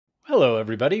Hello,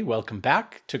 everybody. Welcome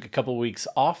back. Took a couple weeks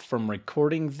off from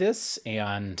recording this,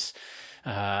 and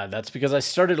that's because I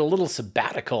started a little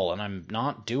sabbatical, and I'm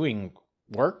not doing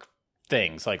work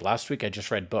things. Like last week, I just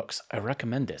read books. I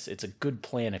recommend this. It's a good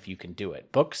plan if you can do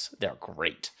it. Books, they're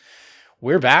great.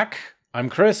 We're back. I'm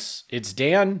Chris. It's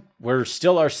Dan. We're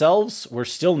still ourselves. We're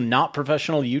still not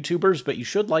professional YouTubers, but you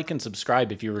should like and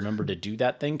subscribe if you remember to do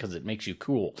that thing because it makes you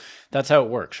cool. That's how it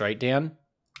works, right, Dan?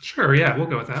 Sure, yeah, we'll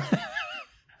go with that.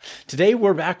 Today,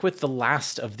 we're back with the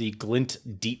last of the Glint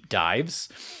deep dives.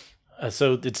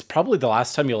 So it's probably the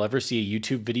last time you'll ever see a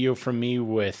YouTube video from me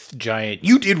with giant,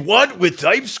 "You did what with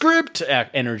TypeScript?"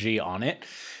 energy on it.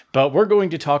 But we're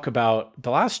going to talk about the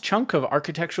last chunk of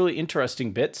architecturally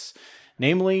interesting bits,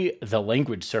 namely the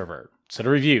language server. So to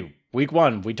review, week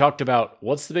one, we talked about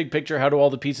what's the big picture, how do all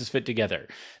the pieces fit together.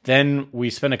 Then we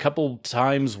spent a couple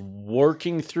times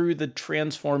working through the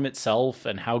transform itself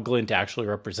and how Glint actually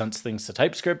represents things to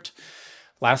TypeScript.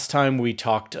 Last time we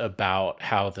talked about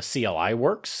how the CLI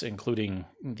works, including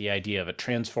the idea of a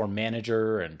transform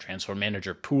manager and transform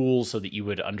manager pool so that you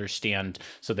would understand,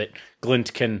 so that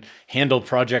Glint can handle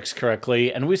projects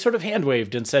correctly. And we sort of hand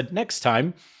waved and said, next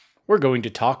time we're going to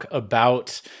talk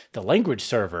about the language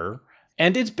server.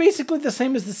 And it's basically the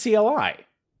same as the CLI,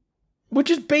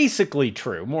 which is basically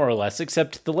true, more or less,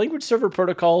 except the language server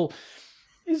protocol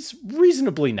is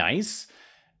reasonably nice.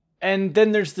 And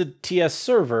then there's the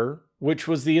TSServer, which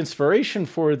was the inspiration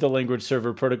for the language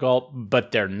server protocol,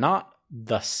 but they're not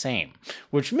the same,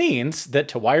 which means that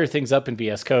to wire things up in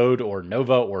VS Code or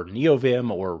Nova or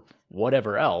NeoVim or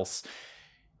whatever else,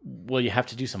 well, you have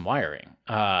to do some wiring.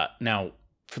 Now,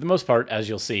 for the most part, as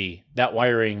you'll see, that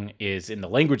wiring is in the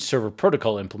language server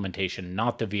protocol implementation,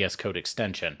 not the VS Code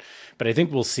extension. But I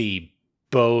think we'll see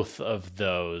both of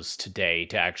those today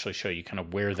to actually show you kind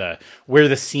of where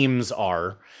the seams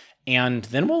are. And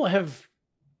then we'll have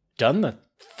done the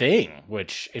thing,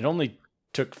 which it only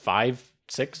took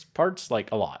 5-6 parts, like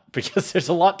a lot, because there's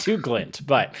a lot to Glint.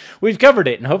 But we've covered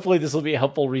it, and hopefully this will be a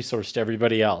helpful resource to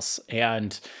everybody else.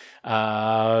 And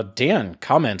Dan,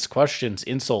 comments, questions,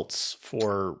 insults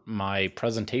for my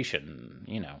presentation,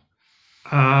 No,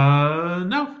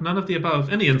 none of the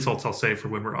above. Any insults I'll say for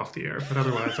when we're off the air, but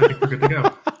otherwise I think we're good to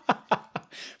go.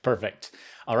 Perfect.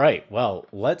 All right, well,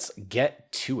 let's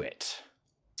get to it.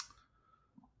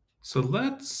 So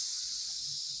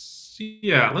let's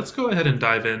go ahead and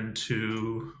dive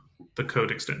into the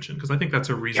code extension, because I think that's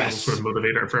a reasonable sort of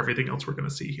motivator for everything else we're going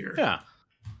to see here. Yeah.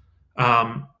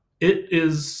 It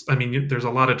is, there's a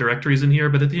lot of directories in here,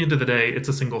 but at the end of the day, it's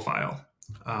a single file.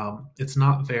 It's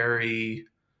not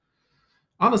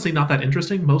honestly, not that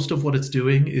interesting. Most of what it's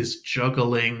doing is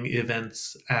juggling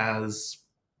events as,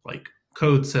 like,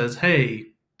 code says, hey,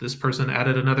 this person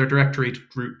added another directory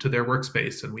root to their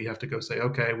workspace, and we have to go say,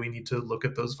 okay, we need to look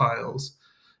at those files.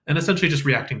 And essentially just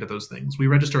reacting to those things. We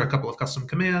register a couple of custom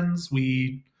commands,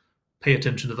 we pay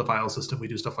attention to the file system, we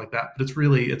do stuff like that. But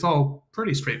it's all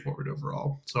pretty straightforward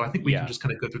overall. So I think we can just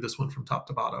kind of go through this one from top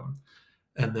to bottom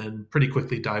and then pretty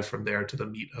quickly dive from there to the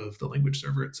meat of the language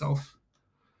server itself.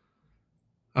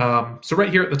 So right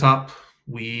here at the top,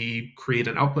 we create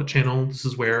an output channel. This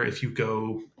is where if you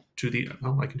go to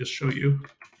I can just show you.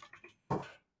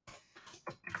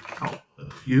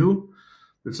 Output view.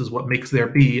 This is what makes there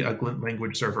be a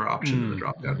GlintLanguageServer option in the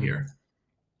dropdown here.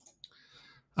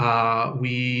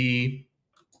 We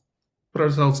put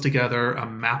ourselves together a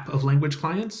map of language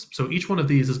clients. So each one of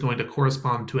these is going to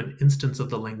correspond to an instance of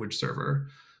the language server,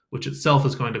 which itself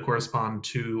is going to correspond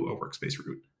to a workspace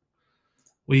root.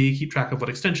 We keep track of what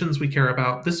extensions we care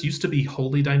about. This used to be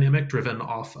wholly dynamic, driven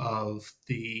off of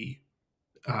the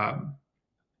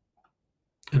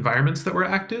environments that were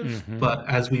active. But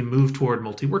as we move toward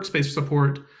multi-workspace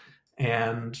support,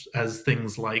 and as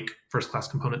things like first-class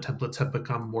component templates have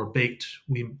become more baked,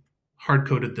 we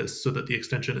hard-coded this so that the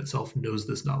extension itself knows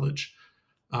this knowledge.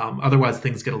 Otherwise,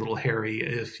 things get a little hairy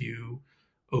if you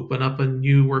open up a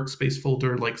new workspace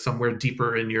folder, like somewhere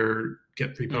deeper in your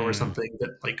Git repo or something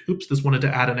that, like, oops, this wanted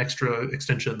to add an extra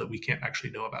extension that we can't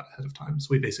actually know about ahead of time. So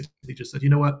we basically just said, you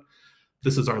know what?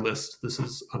 This is our list. This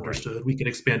is understood. Right. We can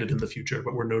expand it in the future,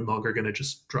 but we're no longer going to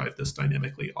just drive this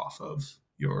dynamically off of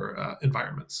your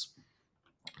environments.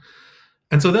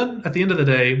 And so then at the end of the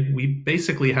day, we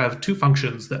basically have two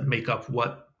functions that make up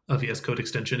what a VS Code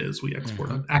extension is. We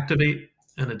export an activate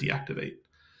and a deactivate.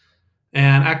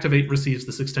 And activate receives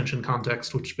this extension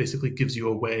context, which basically gives you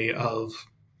a way of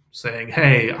saying,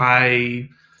 hey,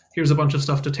 here's a bunch of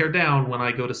stuff to tear down when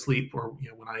I go to sleep, or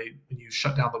when you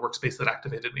shut down the workspace that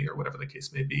activated me, or whatever the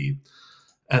case may be.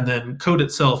 And then code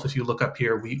itself, if you look up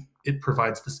here, it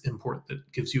provides this import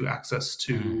that gives you access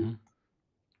to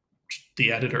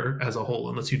the editor as a whole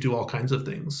and lets you do all kinds of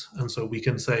things. And so we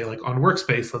can say, like, on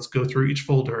workspace, let's go through each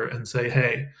folder and say,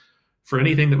 hey, for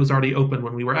anything that was already open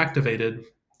when we were activated,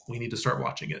 we need to start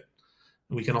watching it.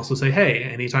 And we can also say, hey,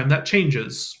 anytime that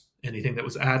changes, anything that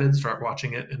was added, start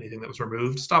watching it. Anything that was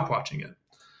removed, stop watching it.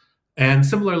 And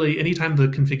similarly, anytime the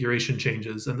configuration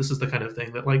changes, and this is the kind of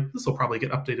thing that, like, this will probably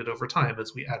get updated over time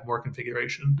as we add more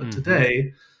configuration. But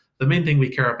today, the main thing we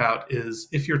care about is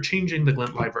if you're changing the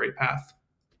Glint library path,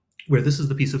 where this is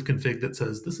the piece of config that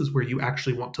says this is where you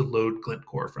actually want to load Glint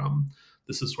core from.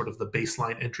 This is sort of the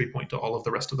baseline entry point to all of the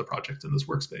rest of the projects in this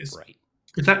workspace. Right.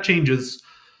 If that changes,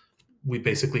 we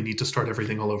basically need to start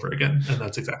everything all over again. And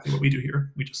that's exactly what we do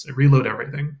here. We just say reload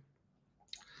everything.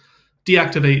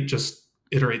 Deactivate just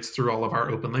iterates through all of our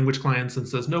open language clients and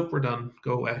says, nope, we're done.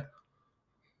 Go away.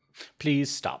 Please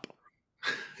stop.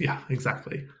 Yeah,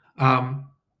 exactly.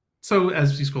 So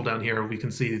as you scroll down here, we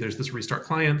can see there's this restart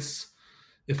clients.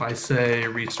 If I say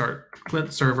restart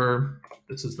GlintServer,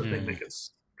 this is the thing that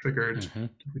gets triggered. Did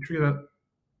we trigger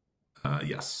that?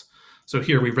 Yes. So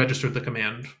here we registered the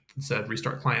command and said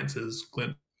restart clients is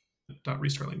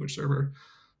glint.restartLanguageServer.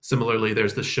 Similarly,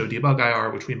 there's this show debug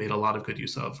IR, which we made a lot of good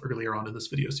use of earlier on in this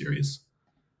video series.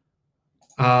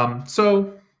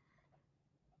 So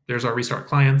there's our restart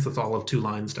clients. That's all of 2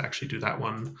 lines to actually do that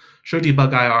one. Show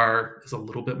debug IR is a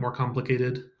little bit more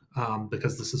complicated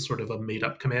because this is sort of a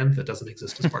made-up command that doesn't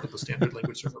exist as part of the standard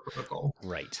language server protocol.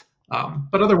 Right.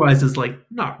 But otherwise is, like,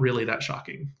 not really that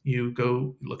shocking. You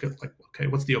go look at, like, okay,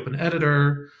 what's the open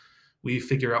editor? We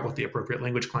figure out what the appropriate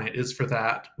language client is for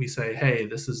that. We say, hey,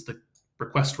 this is the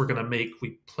request we're going to make.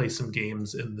 We play some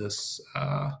games in this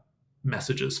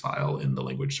messages file in the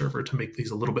language server to make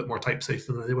these a little bit more type safe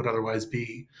than they would otherwise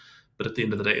be. But at the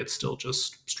end of the day, it's still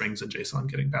just strings and JSON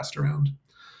getting passed around.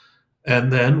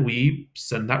 And then we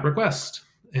send that request.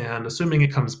 And assuming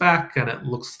it comes back and it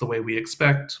looks the way we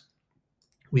expect,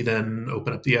 we then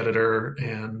open up the editor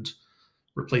and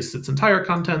replace its entire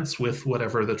contents with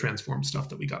whatever the transform stuff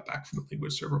that we got back from the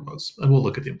language server was. And we'll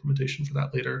look at the implementation for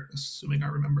that later, assuming I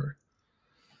remember.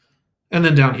 And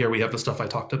then down here, we have the stuff I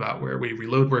talked about where we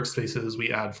reload workspaces,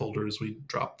 we add folders, we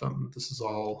drop them. This is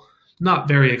all not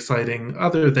very exciting,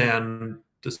 other than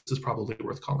this is probably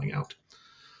worth calling out.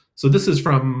 So this is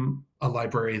from a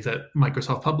library that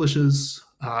Microsoft publishes.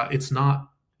 It's not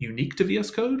unique to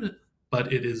VS Code,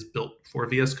 but it is built for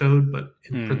VS Code. But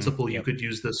in principle, you could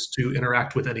use this to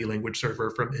interact with any language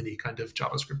server from any kind of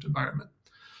JavaScript environment.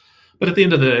 But at the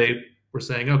end of the day, we're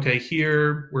saying, okay,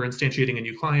 here we're instantiating a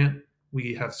new client.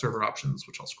 We have server options,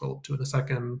 which I'll scroll up to in a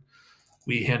second.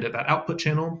 We hand it that output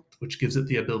channel, which gives it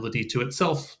the ability to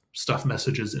itself stuff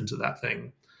messages into that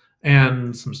thing,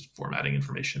 and some formatting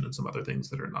information and some other things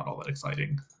that are not all that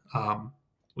exciting.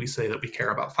 We say that we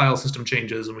care about file system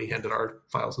changes, and we hand it our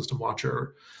file system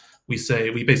watcher.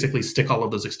 We basically stick all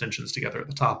of those extensions together at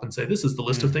the top and say, this is the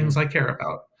list of things I care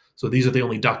about. So these are the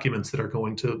only documents that are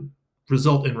going to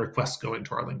result in requests going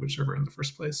to our language server in the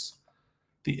first place.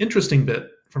 The interesting bit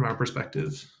from our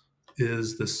perspective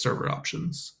is this server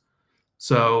options.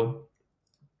 So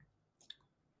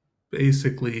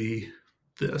basically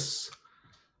this.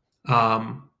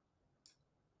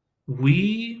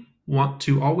 We want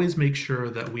to always make sure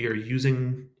that we are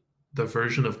using the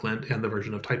version of Glint and the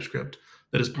version of TypeScript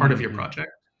that is part of your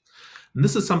project. And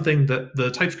this is something that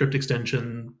the TypeScript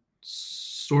extension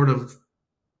sort of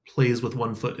plays with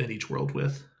one foot in each world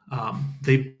with.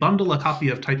 They bundle a copy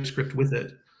of TypeScript with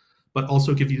it, but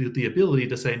also give you the ability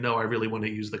to say, no, I really want to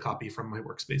use the copy from my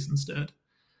workspace instead.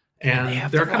 And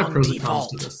there are kind of pros and cons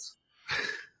to this.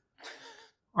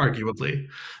 Arguably.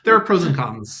 There are pros and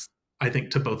cons, I think,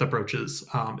 to both approaches.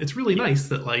 It's really nice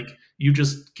that, like, you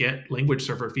just get language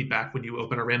server feedback when you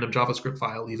open a random JavaScript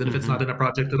file, even if it's not in a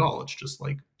project at all. It's just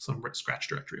like some scratch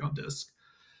directory on disk.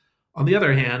 On the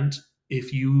other hand,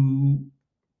 if you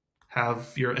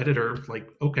have your editor, like,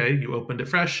 okay, you opened it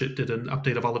fresh, it did an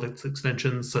update of all of its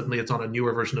extensions, suddenly it's on a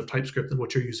newer version of TypeScript than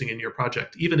what you're using in your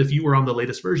project. Even if you were on the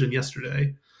latest version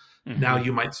yesterday, now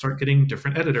you might start getting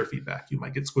different editor feedback. You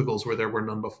might get squiggles where there were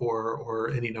none before, or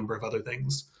any number of other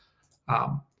things.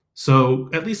 So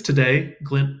at least today,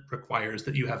 Glint requires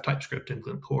that you have TypeScript and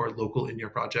Glint core local in your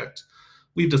project.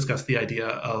 We've discussed the idea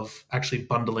of actually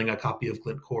bundling a copy of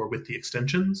Glint core with the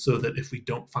extension so that if we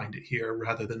don't find it here,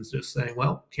 rather than just saying,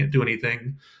 well, can't do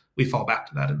anything, we fall back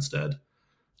to that instead.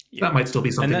 Yeah. That might still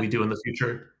be something we do in the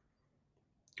future.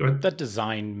 Go ahead. That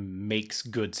design makes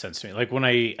good sense to me. Like when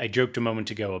I joked a moment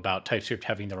ago about TypeScript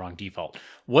having the wrong default,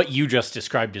 what you just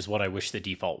described is what I wish the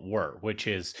default were, which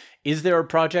is there a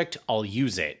project? I'll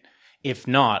use it. If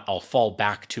not, I'll fall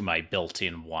back to my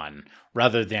built-in one,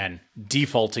 rather than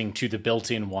defaulting to the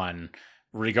built-in one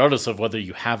regardless of whether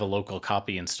you have a local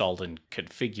copy installed and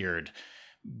configured,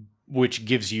 which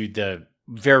gives you the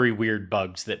very weird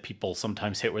bugs that people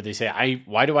sometimes hit where they say,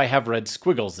 why do I have red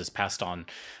squiggles? This passed on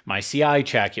my CI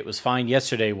check. It was fine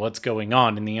yesterday. What's going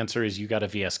on? And the answer is you got a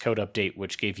VS Code update,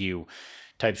 which gave you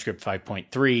TypeScript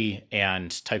 5.3,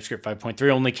 and TypeScript 5.3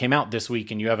 only came out this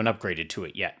week and you haven't upgraded to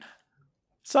it yet.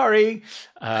 Sorry.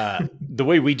 The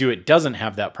way we do it doesn't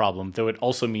have that problem, though it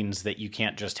also means that you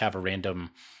can't just have a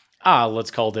random,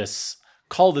 let's call this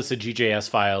a GJS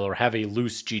file, or have a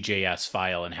loose GJS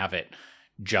file and have it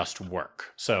just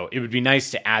work. So it would be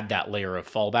nice to add that layer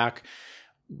of fallback.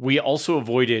 We also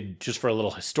avoided, just for a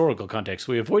little historical context,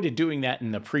 we avoided doing that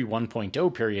in the pre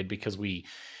 1.0 period because we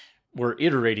were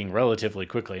iterating relatively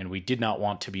quickly, and we did not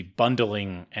want to be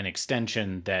bundling an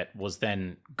extension that was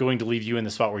then going to leave you in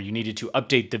the spot where you needed to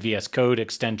update the VS Code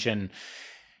extension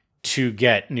to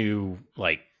get new,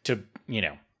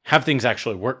 have things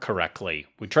actually work correctly.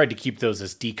 We tried to keep those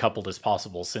as decoupled as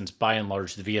possible, since by and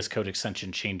large the VS Code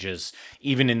extension changes,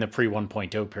 even in the pre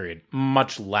 1.0 period,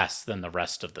 much less than the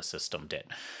rest of the system did.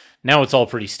 Now it's all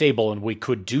pretty stable, and we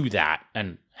could do that.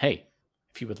 And hey,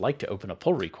 if you would like to open a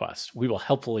pull request, we will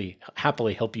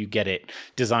happily help you get it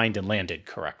designed and landed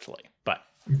correctly. But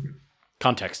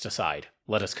context aside,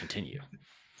 let us continue.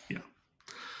 Yeah.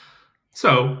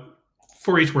 So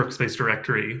for each workspace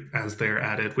directory, as they're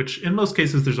added, which in most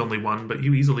cases there's only one, but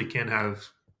you easily can have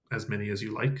as many as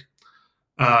you like,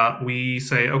 we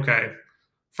say, okay,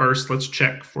 first let's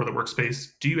check for the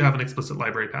workspace. Do you have an explicit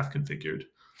library path configured?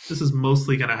 This is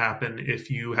mostly going to happen if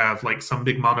you have some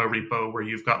big mono repo where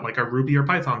you've got a Ruby or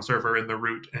Python server in the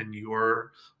root, and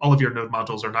all of your node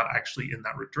modules are not actually in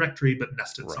that root directory, but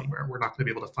nested somewhere. We're not going to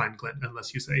be able to find Glint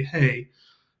unless you say, hey,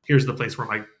 here's the place where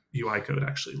my UI code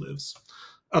actually lives.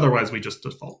 Otherwise, we just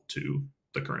default to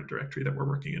the current directory that we're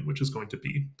working in, which is going to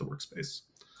be the workspace.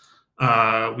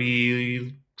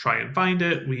 We try and find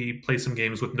it. We play some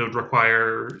games with node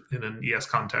require in an ES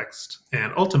context,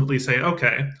 and ultimately say,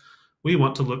 okay, we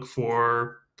want to look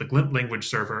for the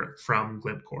GlintLanguageServer from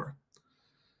Glint core.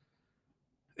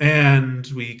 And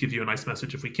we give you a nice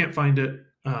message if we can't find it,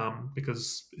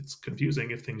 because it's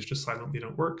confusing if things just silently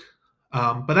don't work.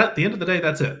 But at the end of the day,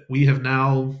 that's it. We have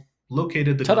now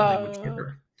located the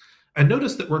GlintLanguageServer. And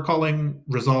notice that we're calling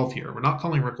resolve here. We're not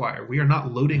calling require. We are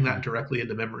not loading that directly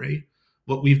into memory.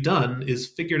 What we've done is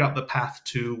figured out the path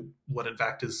to what in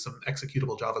fact is some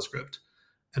executable JavaScript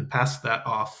and passed that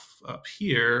off up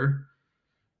here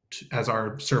as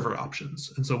our server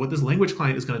options. And so what this language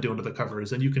client is going to do under the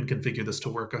covers, and you can configure this to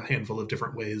work a handful of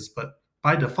different ways, but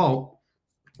by default,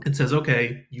 it says,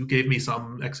 okay, you gave me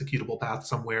some executable path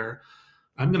somewhere.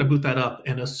 I'm going to boot that up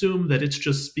and assume that it's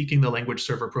just speaking the language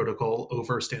server protocol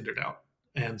over standard out.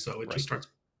 And so it just starts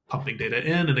pumping data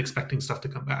in and expecting stuff to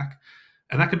come back.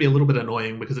 And that can be a little bit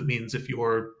annoying, because it means if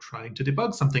you're trying to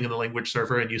debug something in the language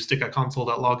server and you stick a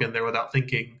console.log in there without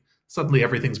thinking, suddenly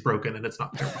everything's broken and it's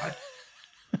not verified.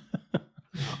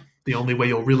 The only way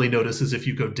you'll really notice is if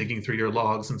you go digging through your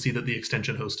logs and see that the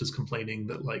extension host is complaining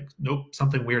that nope,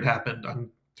 something weird happened. I'm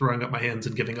throwing up my hands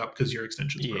and giving up because your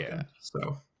extension's broken.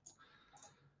 So,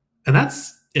 and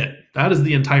that's it. That is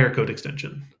the entire code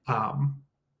extension.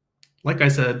 Like I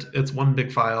said, it's one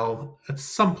big file. At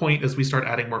some point, as we start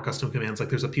adding more custom commands,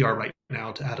 there's a PR right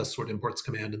now to add a sort imports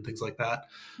command and things like that.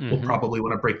 We'll probably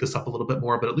want to break this up a little bit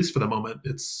more, but at least for the moment,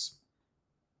 it's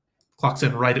clocks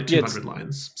in right at 200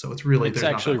 lines. So it's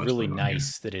actually really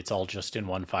nice that it's all just in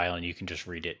one file and you can just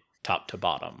read it top to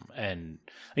bottom. And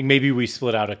maybe we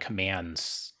split out a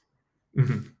commands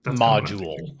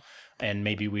module, and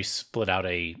maybe we split out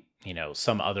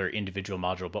some other individual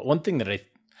module. But one thing that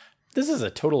this is a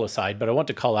total aside, but I want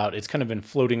to call out, it's kind of been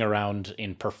floating around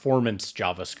in performance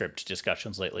JavaScript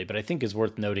discussions lately, but I think is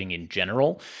worth noting in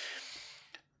general.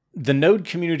 The Node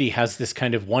community has this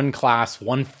kind of one class,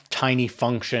 one tiny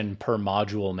function per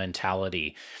module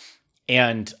mentality.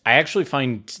 And I actually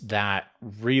find that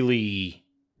really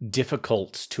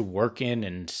difficult to work in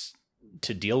and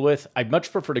to deal with. I'd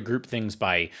much prefer to group things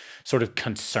by sort of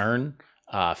concern,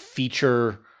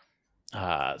 feature.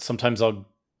 Sometimes I'll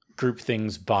group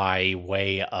things by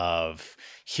way of,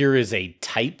 here is a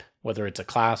type, whether it's a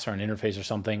class or an interface or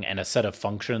something, and a set of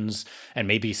functions and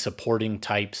maybe supporting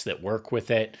types that work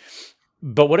with it.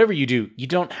 But whatever you do, you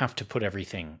don't have to put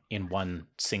everything in one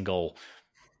single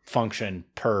function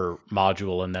per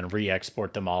module and then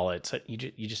re-export them all.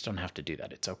 You just don't have to do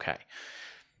that. It's okay.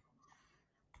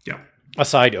 Yeah.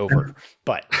 Aside over,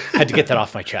 but had to get that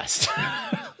off my chest.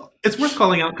 It's worth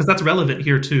calling out because that's relevant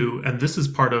here too. And this is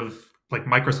part of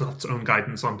Microsoft's own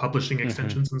guidance on publishing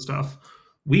extensions and stuff.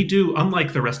 We do,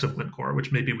 unlike the rest of Glint core,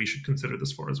 which maybe we should consider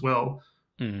this for as well,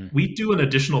 We do an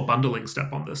additional bundling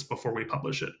step on this before we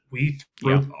publish it. We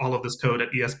throw all of this code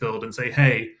at ESBuild and say,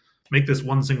 hey, make this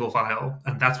one single file,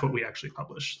 and that's what we actually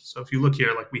publish. So if you look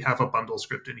here, like we have a bundle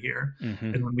script in here,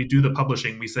 and when we do the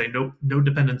publishing, we say no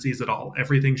dependencies at all.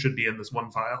 Everything should be in this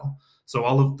one file. So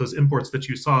all of those imports that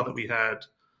you saw that we had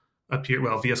up here,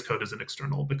 well, VS Code is an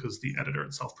external because the editor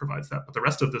itself provides that, but the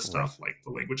rest of this stuff, like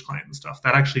the language client and stuff,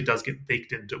 that actually does get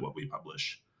baked into what we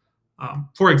publish.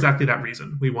 For exactly that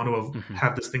reason. We want to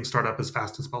have this thing start up as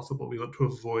fast as possible. We want to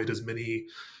avoid as many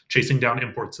chasing down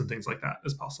imports and things like that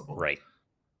as possible. Right.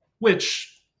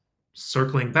 Which,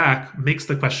 circling back, makes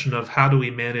the question of how do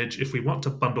we manage if we want to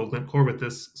bundle Glint core with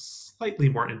this slightly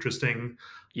more interesting.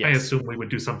 Yes. I assume we would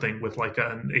do something with like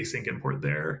an async import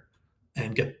there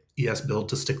and get ESBuild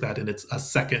to stick that in a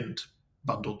second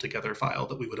bundled together file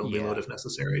that we would only load if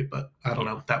necessary. But I don't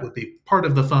know. That would be part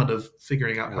of the fun of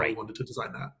figuring out how we wanted to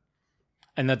design that.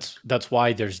 And that's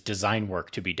why there's design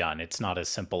work to be done. It's not as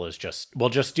simple as just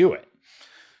do it.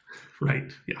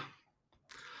 Right. Yeah.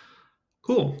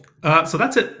 Cool. So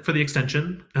that's it for the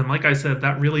extension. And like I said,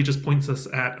 that really just points us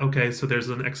at, okay, so there's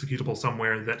an executable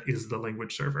somewhere that is the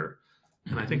language server.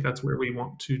 And I think that's where we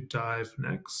want to dive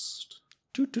next.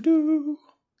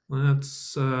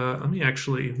 Let's,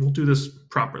 we'll do this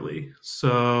properly.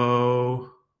 So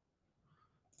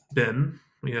bin,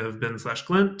 we have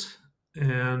bin/glint.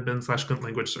 And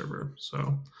bin/GlintLanguageServer.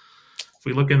 So if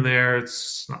we look in there,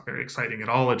 it's not very exciting at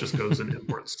all. It just goes and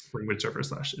imports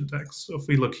LanguageServer/index. So if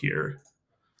we look here.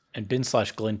 And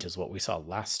bin/glint is what we saw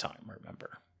last time,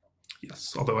 remember?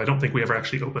 Yes, although I don't think we ever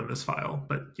actually opened this file.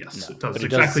 But yes, it does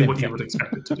exactly what you would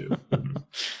expect it to do.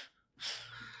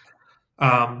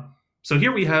 So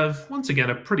here we have, once again,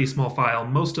 a pretty small file.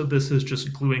 Most of this is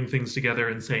just gluing things together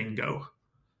and saying go.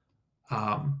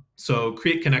 So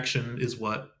create connection is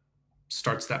what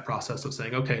starts that process of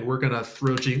saying, okay, we're going to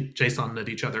throw JSON at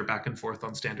each other back and forth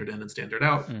on standard in and standard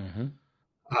out.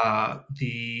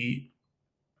 The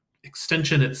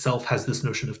extension itself has this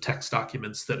notion of text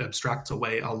documents that abstracts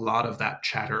away a lot of that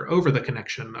chatter over the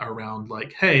connection around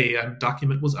like, hey, a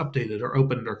document was updated or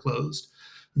opened or closed.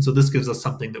 And so this gives us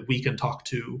something that we can talk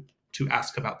to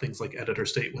ask about things like editor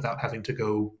state without having to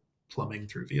go plumbing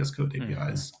through VS Code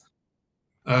APIs.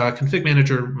 Config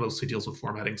manager mostly deals with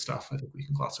formatting stuff. I think we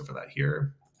can gloss over that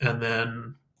here. And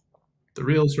then the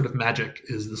real sort of magic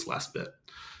is this last bit.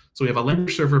 So we have a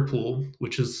LanguageServerPool,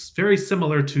 which is very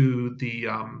similar to the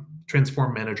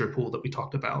transform manager pool that we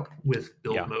talked about with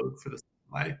build mode for this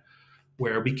CLI,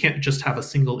 where we can't just have a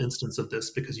single instance of this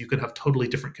because you could have totally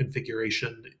different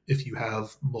configuration if you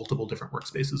have multiple different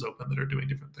workspaces open that are doing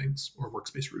different things, or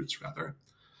workspace roots rather.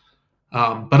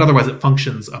 But otherwise, it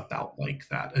functions about like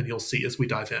that. And you'll see as we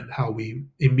dive in how we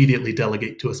immediately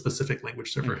delegate to a specific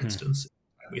language server instance.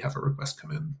 And we have a request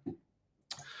come in.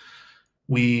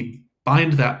 We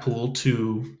bind that pool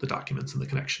to the documents and the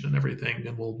connection and everything.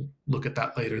 And we'll look at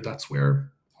that later. That's where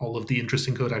all of the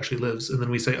interesting code actually lives. And then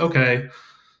we say, okay,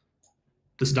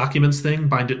 this documents thing,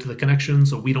 bind it to the connection.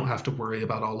 So we don't have to worry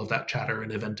about all of that chatter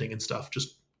and eventing and stuff.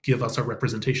 Just give us a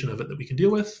representation of it that we can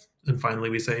deal with. And finally,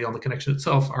 we say on the connection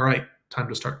itself, all right, time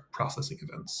to start processing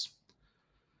events.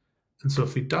 And so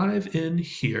if we dive in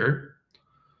here,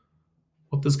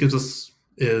 what this gives us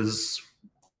is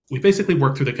we basically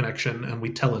work through the connection and we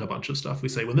tell it a bunch of stuff. We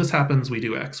say, when this happens, we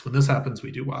do X. When this happens,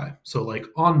 we do Y. So like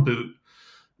on boot,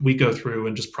 we go through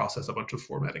and just process a bunch of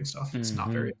formatting stuff. It's not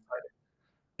very exciting.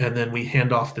 And then we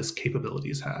hand off this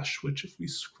capabilities hash, which if we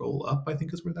scroll up, I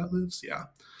think is where that lives. Yeah.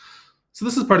 So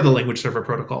this is part of the language server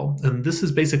protocol. And this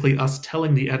is basically us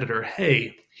telling the editor,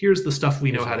 hey, here's the stuff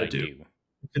we know how to do.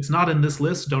 If it's not in this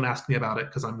list, don't ask me about it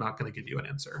because I'm not going to give you an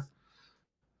answer.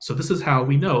 So this is how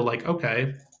we know, like,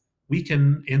 okay, we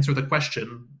can answer the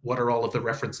question, what are all of the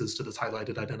references to this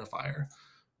highlighted identifier?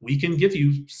 We can give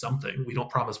you something. We don't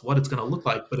promise what it's going to look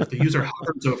like, but if the user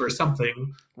hovers over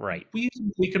something,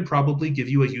 we can probably give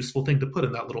you a useful thing to put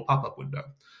in that little pop-up window,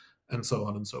 and so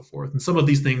on and so forth. And some of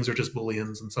these things are just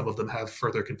Booleans, and some of them have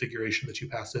further configuration that you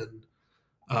pass in.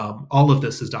 All of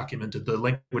this is documented. The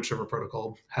language server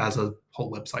protocol has a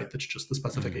whole website that's just the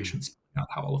specifications about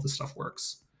how all of this stuff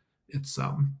works. It's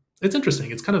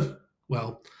interesting. It's kind of,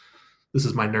 well, this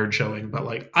is my nerd showing, but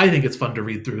like I think it's fun to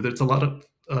read through. There's a lot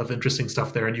of interesting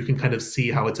stuff there, and you can kind of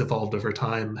see how it's evolved over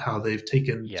time, how they've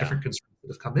taken different constraints that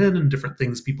have come in and different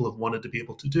things people have wanted to be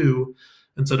able to do,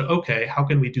 and said, okay, how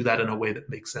can we do that in a way that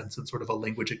makes sense in sort of a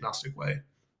language agnostic way?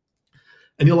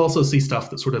 And you'll also see stuff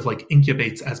that sort of like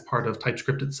incubates as part of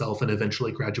TypeScript itself and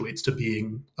eventually graduates to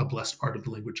being a blessed part of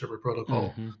the language server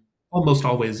protocol, almost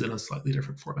always in a slightly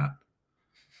different format.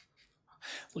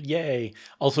 Well, yay.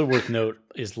 Also worth note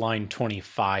is line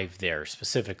 25 there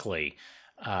specifically.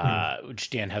 which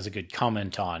Dan has a good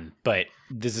comment on. But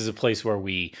this is a place where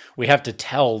we have to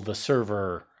tell the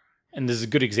server, and this is a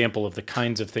good example of the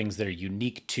kinds of things that are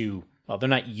unique to, well, they're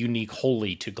not unique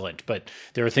wholly to Glint, but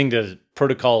they're a thing the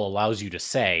protocol allows you to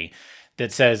say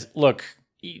that says, look,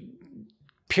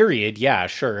 period, yeah,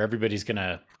 sure,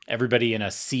 everybody in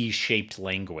a C-shaped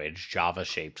language,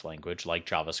 Java-shaped language like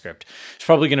JavaScript, is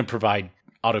probably going to provide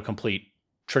autocomplete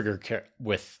trigger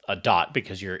with a dot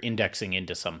because you're indexing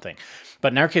into something.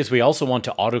 But in our case, we also want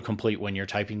to autocomplete when you're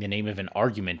typing the name of an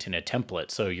argument in a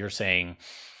template. So you're saying,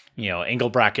 angle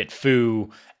bracket foo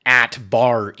at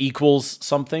bar equals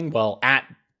something. Well, at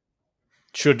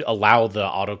should allow the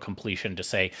autocompletion to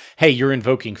say, hey, you're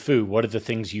invoking foo. What are the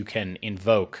things you can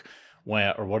invoke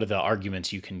or what are the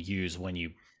arguments you can use when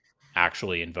you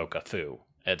actually invoke a foo,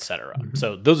 etc.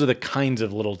 So those are the kinds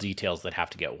of little details that have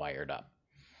to get wired up.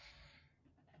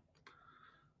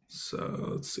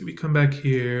 So let's see, we come back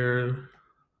here.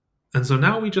 And so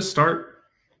now we just start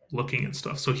looking at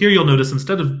stuff. So here you'll notice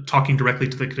instead of talking directly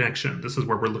to the connection, this is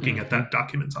where we're looking at that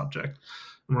documents object.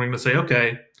 And we're going to say,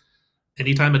 okay,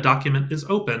 anytime a document is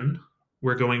open,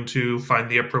 we're going to find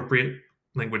the appropriate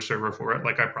language server for it.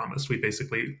 Like I promised, we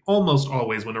basically almost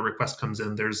always, when a request comes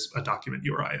in, there's a document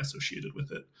URI associated with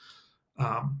it.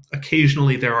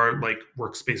 Occasionally there are like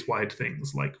workspace-wide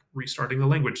things like restarting the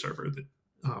language server that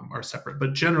are separate.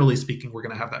 But generally speaking, we're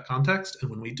going to have that context. And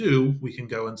when we do, we can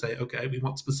go and say, okay, we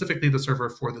want specifically the server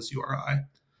for this URI.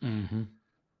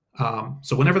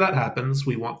 So whenever that happens,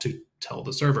 we want to tell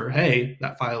the server, hey,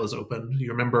 that file is open. You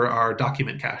remember our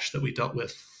document cache that we dealt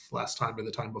with last time or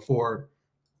the time before.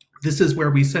 This is where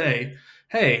we say,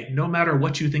 hey, no matter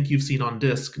what you think you've seen on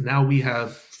disk, now we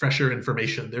have fresher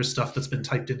information. There's stuff that's been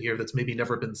typed in here that's maybe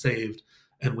never been saved.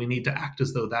 And we need to act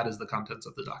as though that is the contents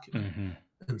of the document.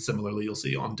 And similarly, you'll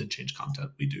see on did change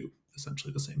content, we do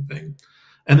essentially the same thing.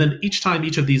 And then each time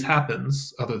each of these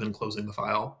happens, other than closing the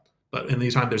file, but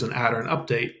anytime there's an add or an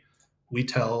update, we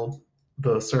tell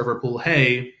the server pool,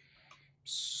 hey,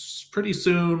 pretty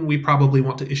soon we probably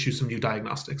want to issue some new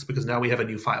diagnostics because now we have a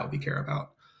new file we care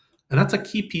about. And that's a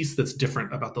key piece that's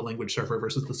different about the language server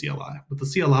versus the CLI. With the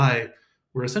CLI,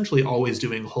 we're essentially always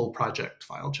doing whole project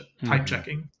file type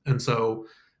checking. And so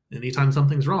anytime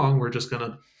something's wrong, we're just going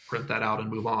to print that out and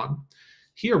move on.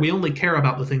 Here, we only care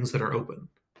about the things that are open.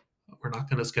 We're not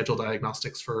going to schedule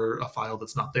diagnostics for a file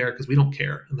that's not there because we don't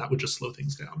care, and that would just slow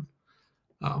things down.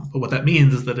 But what that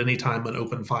means is that anytime an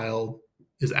open file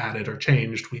is added or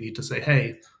changed, we need to say,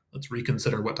 hey, let's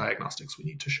reconsider what diagnostics we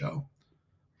need to show.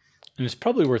 And it's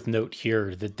probably worth note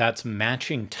here that that's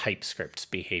matching TypeScript's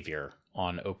behavior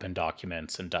on open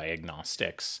documents and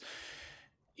diagnostics.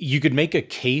 You could make a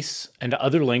case, and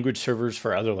other language servers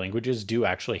for other languages do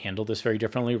actually handle this very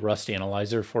differently. Rust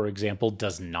Analyzer, for example,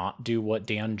 does not do what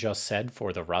Dan just said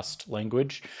for the Rust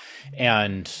language.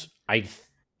 And I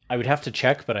would have to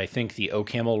check, but I think the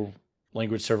OCaml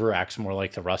language server acts more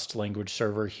like the Rust language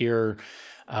server here.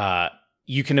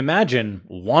 You can imagine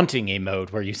wanting a mode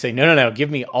where you say, no, give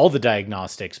me all the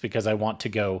diagnostics because I want to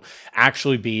go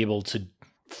actually be able to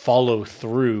follow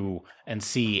through and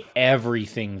see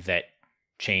everything that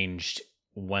changed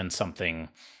when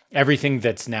everything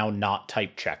that's now not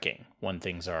type checking when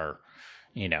things are,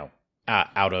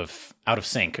 out of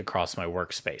sync across my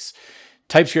workspace.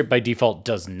 TypeScript by default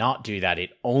does not do that.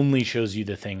 It only shows you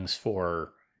the things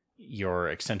for your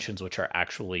extensions, which are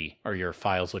actually, or your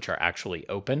files, which are actually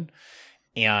open.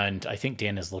 And I think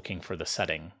Dan is looking for the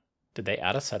setting. Did they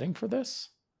add a setting for this?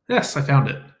 Yes, I found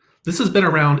it. This has been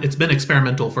around. It's been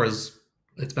experimental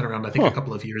it's been around, I think, a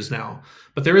couple of years now.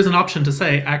 But there is an option to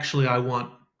say, actually, I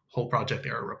want whole project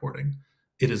error reporting.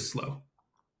 It is slow.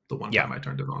 The one time I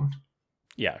turned it on.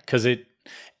 Yeah, because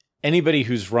anybody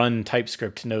who's run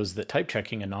TypeScript knows that type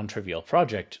checking a non-trivial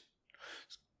project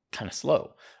is kind of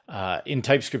slow. In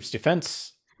TypeScript's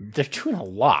defense, they're doing a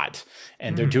lot,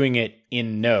 and they're doing it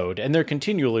in Node, and they're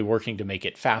continually working to make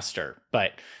it faster.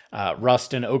 But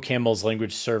Rust and OCaml's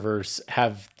language servers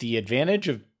have the advantage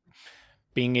of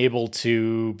being able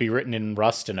to be written in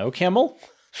Rust and OCaml,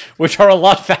 which are a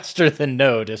lot faster than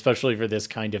Node, especially for this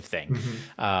kind of thing.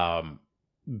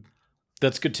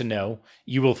 That's good to know.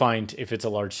 You will find if it's a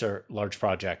large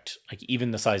project, like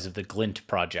even the size of the Glint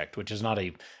project, which is not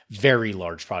a very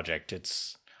large project,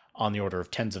 it's on the order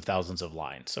of tens of thousands of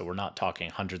lines. So we're not talking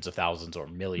hundreds of thousands or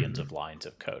millions of lines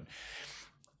of code.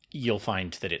 You'll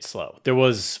find that it's slow. There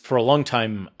was, for a long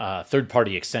time, a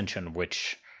third-party extension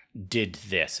which did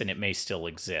this, and it may still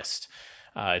exist.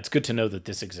 It's good to know that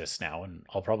this exists now, and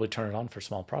I'll probably turn it on for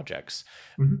small projects.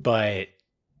 But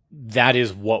that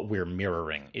is what we're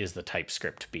mirroring, is the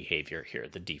TypeScript behavior here,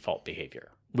 the default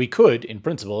behavior. we could, in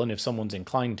principle, and if someone's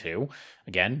inclined to,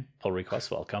 again, pull requests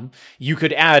welcome, you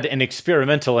could add an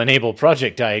experimental enable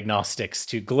project diagnostics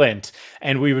to Glint,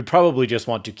 and we would probably just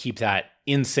want to keep that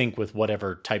in sync with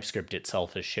whatever TypeScript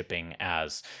itself is shipping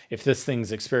as. If this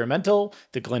thing's experimental,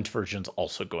 the Glint version's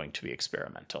also going to be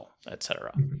experimental,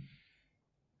 etc.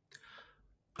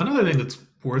 Another thing that's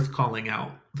worth calling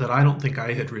out that I don't think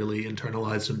I had really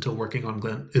internalized until working on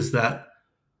Glint is that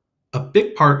a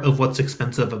big part of what's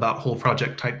expensive about whole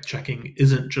project type checking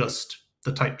isn't just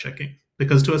the type checking,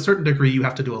 because to a certain degree, you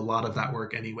have to do a lot of that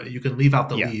work anyway. You can leave out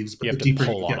the leaves, but the deeper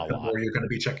you get, the more you're going to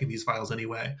be checking these files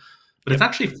anyway. But it's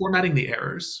actually formatting the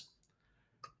errors.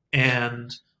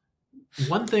 And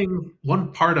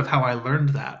one part of how I learned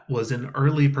that was in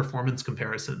early performance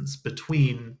comparisons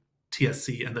between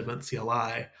TSC and the Glint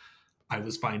CLI. I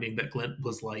was finding that Glint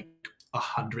was like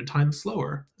 100 times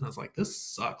slower. And I was like, this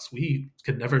sucks. We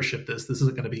can never ship this. This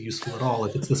isn't going to be useful at all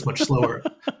if it's this much slower.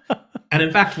 And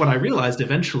in fact, what I realized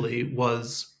eventually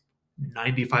was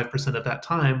 95% of that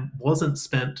time wasn't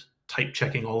spent type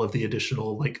checking all of the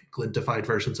additional like Glintified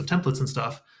versions of templates and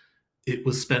stuff. It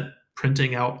was spent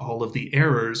printing out all of the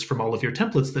errors from all of your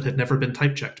templates that had never been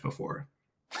type checked before.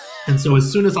 And so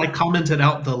as soon as I commented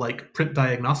out the like print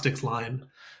diagnostics line,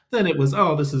 then it was,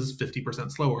 oh, this is 50%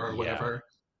 slower or whatever.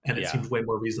 And it seemed way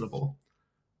more reasonable.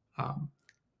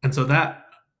 And so that,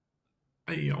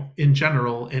 in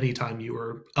general, anytime you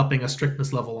are upping a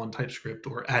strictness level on TypeScript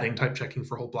or adding type checking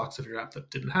for whole blocks of your app that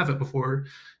didn't have it before,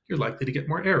 you're likely to get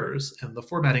more errors. And the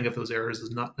formatting of those errors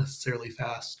is not necessarily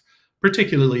fast,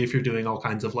 particularly if you're doing all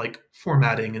kinds of like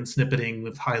formatting and snippeting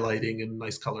with highlighting and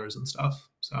nice colors and stuff.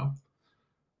 So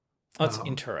that's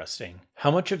interesting.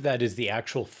 How much of that is the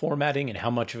actual formatting and how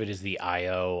much of it is the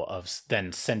IO of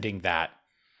then sending that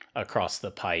across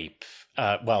the pipe?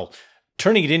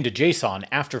 Turning it into JSON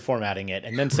after formatting it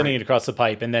and then sending it across the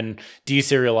pipe and then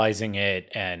deserializing it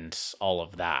and all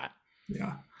of that.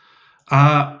 Yeah.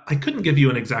 I couldn't give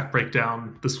you an exact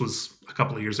breakdown. This was a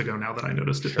couple of years ago now that I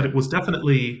noticed it, but it was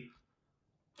definitely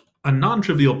a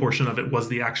non-trivial portion of it was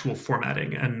the actual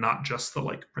formatting and not just the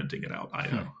like printing it out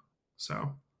IO.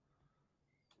 So,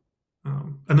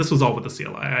 and this was all with the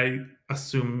CLI. I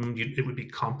assume it would be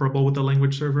comparable with the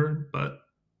language server, but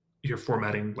you're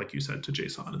formatting, like you said, to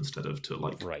JSON instead of to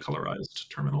like colorized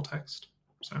terminal text.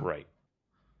 So. Right.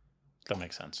 That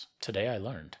makes sense. Today I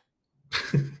learned.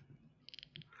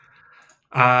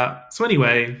 So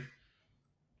anyway,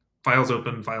 files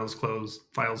open, files closed,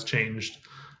 files changed.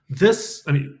 This,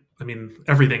 I mean,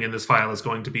 everything in this file is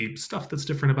going to be stuff that's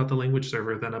different about the language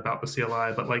server than about the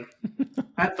CLI. But like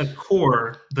at the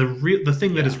core, the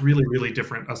thing that is really, really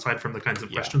different, aside from the kinds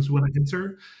of questions we want to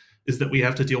answer, is that we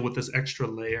have to deal with this extra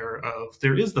layer of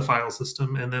there is the file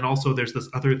system, and then also there's this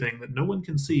other thing that no one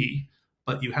can see,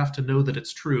 but you have to know that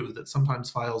it's true, that sometimes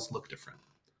files look different.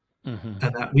 And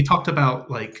that we talked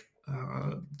about like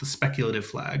the speculative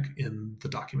flag in the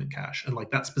document cache, and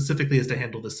like that specifically is to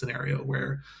handle this scenario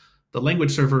where the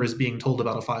language server is being told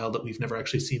about a file that we've never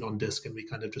actually seen on disk, and we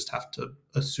kind of just have to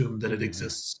assume that it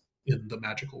exists in the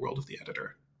magical world of the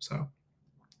editor. So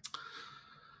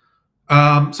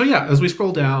yeah, as we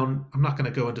scroll down, I'm not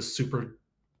going to go into super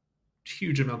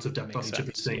huge amounts of depth on each of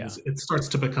these things. It starts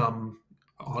to become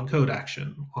on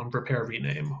CodeAction, on prepare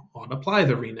rename, on apply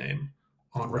the rename,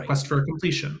 on request for a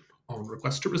completion, on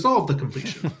request to resolve the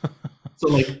completion. So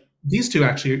like these two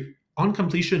actually, on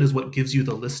completion is what gives you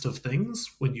the list of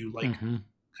things when you like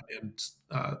command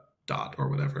dot or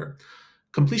whatever.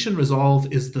 Completion resolve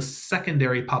is the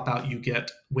secondary pop out you get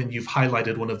when you've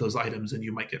highlighted one of those items and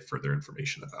you might get further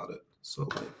information about it. So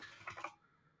like,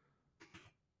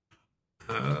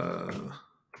 of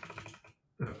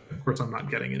course, I'm not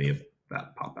getting any of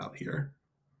that pop out here.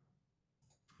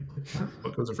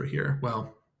 What goes over here?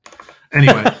 Well,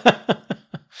 anyway.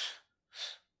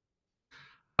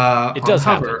 It does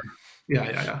happen.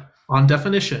 Yeah. On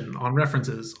definition, on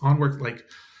references, on work, like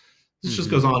this just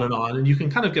goes on, and you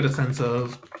can kind of get a sense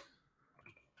of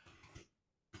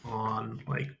on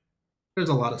like there's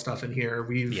a lot of stuff in here.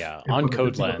 On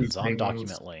code lens, on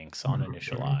document links, on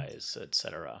initialize,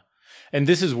 etc. And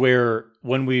this is where,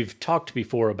 when we've talked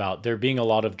before about there being a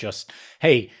lot of just,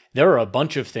 hey, there are a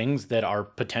bunch of things that are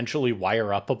potentially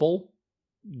wire-upable.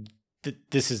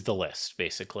 This is the list,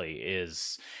 basically,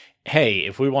 is, hey,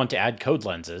 if we want to add code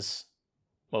lenses,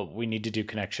 well, we need to do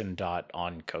connection dot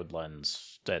on code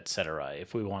lens, etc.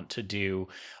 If we want to do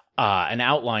an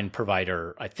outline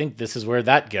provider, I think this is where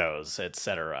that goes,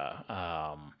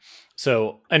 etc.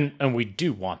 So, and we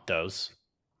do want those.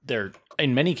 They're,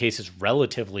 in many cases,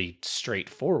 relatively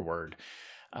straightforward,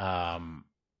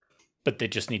 but they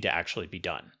just need to actually be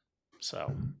done.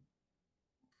 So,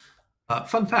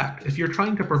 Fun fact, if you're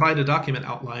trying to provide a document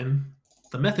outline,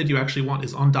 the method you actually want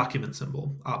is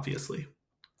onDocumentSymbol, obviously.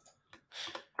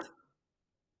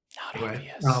 Not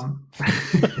Anyway, obvious.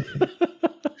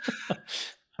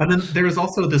 and then there is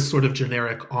also this sort of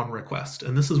generic onRequest,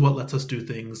 and this is what lets us do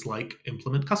things like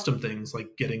implement custom things, like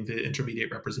getting the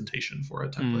intermediate representation for a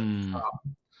template.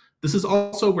 This is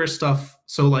also where stuff,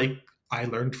 so like I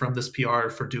learned from this PR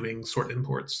for doing sort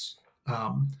imports,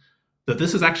 that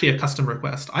this is actually a custom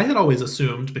request. I had always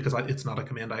assumed, because it's not a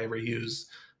command I ever use,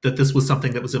 that this was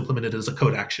something that was implemented as a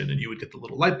code action, and you would get the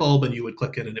little light bulb and you would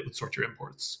click it and it would sort your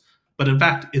imports. But in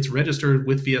fact, it's registered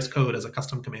with VS Code as a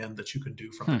custom command that you can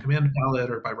do from the command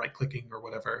palette or by right-clicking or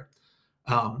whatever.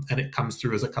 And it comes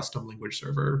through as a custom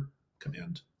LanguageServer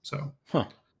command. So,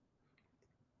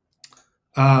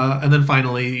 and then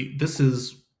finally,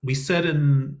 we said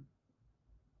in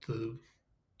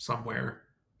somewhere,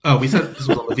 we said this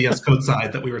was on the VS Code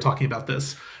side that we were talking about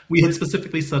this. We had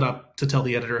specifically set up to tell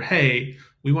the editor, hey,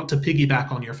 we want to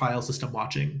piggyback on your file system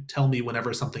watching. Tell me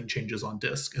whenever something changes on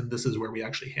disk. And this is where we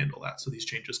actually handle that. So these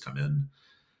changes come in.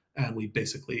 And we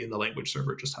basically, in the language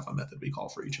server, just have a method we call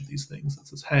for each of these things that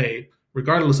says, hey,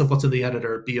 regardless of what's in the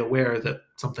editor, be aware that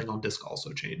something on disk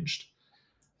also changed.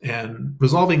 And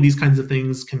resolving these kinds of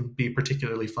things can be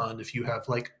particularly fun if you have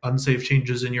like unsaved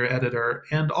changes in your editor,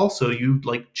 and also you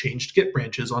like changed Git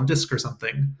branches on disk or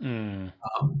something.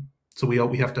 So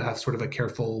we have to have sort of a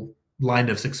careful line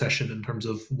of succession in terms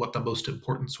of what the most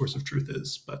important source of truth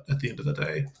is. But at the end of the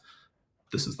day,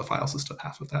 this is the file system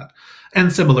half of that.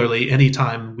 And similarly,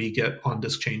 anytime we get on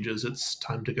disk changes, it's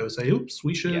time to go say, oops,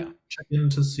 we should check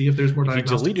in to see if there's more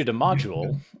diagnostics. If you deleted a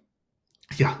module,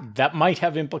 that might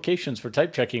have implications for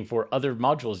type checking for other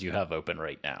modules you have open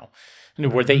right now.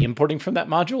 And were they importing from that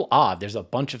module? There's a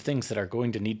bunch of things that are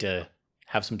going to need to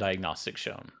have some diagnostics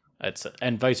shown.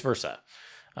 And vice versa.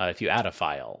 If you add a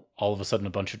file, all of a sudden a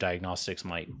bunch of diagnostics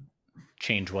might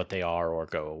change what they are or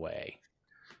go away.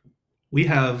 We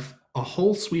have a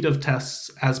whole suite of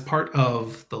tests as part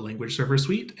of the language server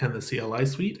suite and the CLI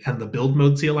suite and the build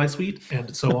mode CLI suite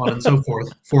and so on and so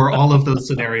forth for all of those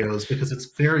scenarios, because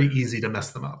it's very easy to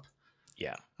mess them up.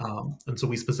 Yeah. And so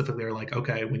we specifically are like,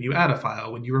 okay, when you add a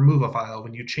file, when you remove a file,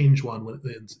 when you change one,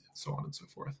 and so on and so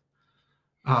forth.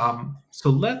 So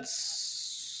let's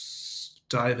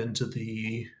dive into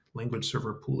the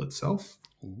LanguageServerPool itself.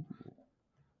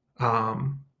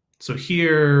 So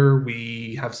here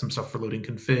we have some stuff for loading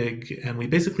config, and we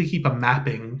basically keep a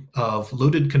mapping of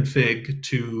loaded config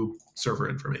to server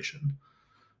information,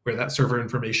 where that server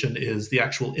information is the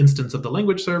actual instance of the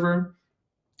language server.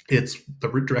 It's the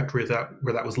root directory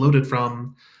where that was loaded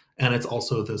from, and it's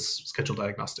also this schedule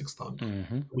diagnostics thunk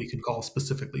we can call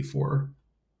specifically for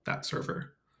that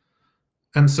server.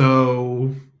 And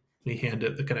so we hand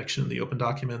it the connection in the open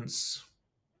documents.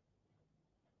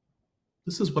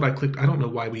 This is what I clicked. I don't know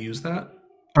why we use that.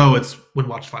 Oh, it's when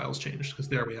watch files changed, because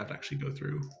there we have to actually go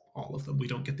through all of them. We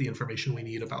don't get the information we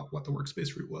need about what the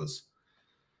workspace root was.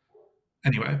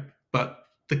 Anyway, but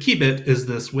the key bit is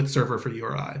this with server for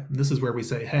URI. And this is where we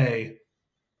say, hey,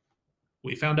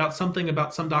 we found out something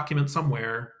about some document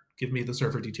somewhere. Give me the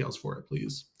server details for it,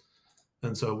 please.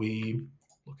 And so we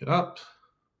look it up.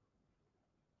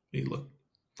 We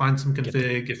find some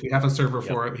config. If we have a server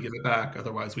for it, we give it back.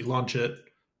 Otherwise, we launch it.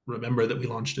 Remember that we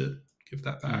launched it. Give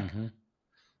that back.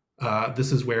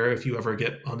 This is where if you ever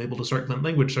get unable to start Glint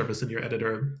language service in your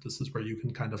editor, this is where you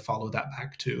can kind of follow that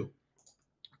back too.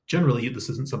 Generally, this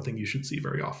isn't something you should see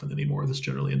very often anymore. This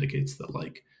generally indicates that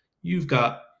like you've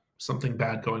got something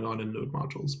bad going on in node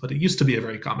modules, but it used to be a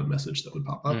very common message that would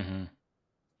pop up.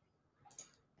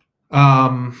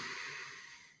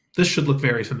 This should look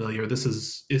very familiar. This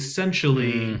is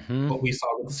essentially what we saw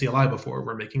with the CLI before.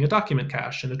 We're making a document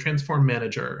cache and a transform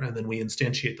manager, and then we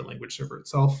instantiate the language server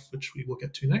itself, which we will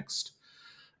get to next.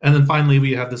 And then finally,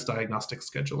 we have this diagnostic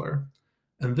scheduler.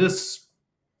 And this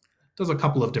does a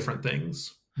couple of different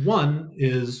things. One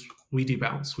is we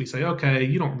debounce. We say, okay,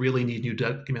 you don't really need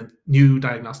new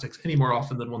diagnostics any more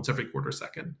often than once every quarter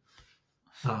second.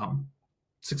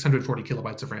 640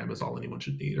 kilobytes of RAM is all anyone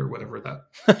should need, or whatever that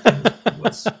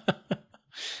was.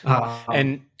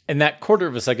 And that quarter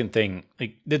of a second thing,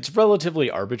 like, it's relatively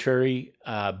arbitrary,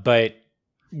 but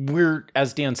we're,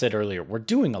 as Dan said earlier, we're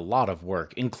doing a lot of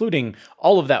work, including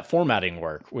all of that formatting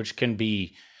work, which can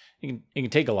be, it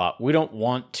can take a lot. We don't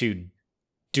want to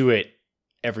do it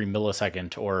every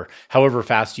millisecond or however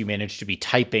fast you manage to be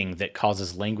typing that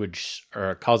causes language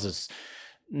or causes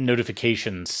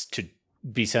notifications to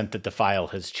be sent that the file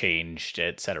has changed,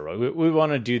 etc. We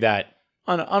want to do that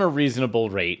on a reasonable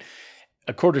rate.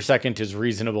 A quarter second is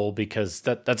reasonable because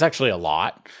that's actually a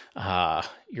lot.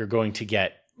 You're going to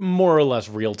get more or less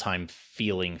real-time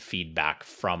feeling feedback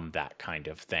from that kind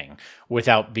of thing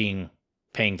without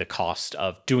paying the cost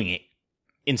of doing it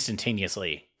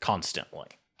instantaneously, constantly.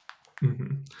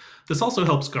 Mm-hmm. This also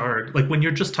helps guard, like when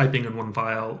you're just typing in one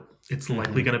file, it's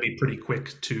likely going to be pretty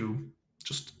quick to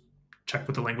just check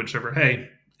with the language server, hey,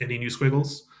 any new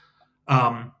squiggles?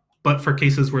 But for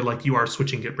cases where like you are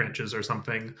switching Git branches or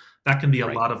something, that can be a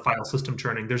lot of file system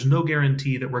churning. There's no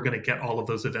guarantee that we're going to get all of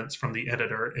those events from the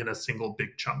editor in a single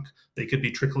big chunk. They could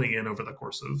be trickling in over the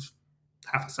course of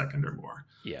half a second or more.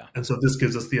 Yeah. And so this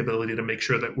gives us the ability to make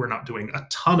sure that we're not doing a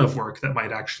ton of work that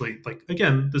might actually, like,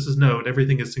 again, this is Node,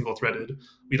 everything is single threaded.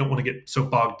 We don't want to get so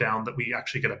bogged down that we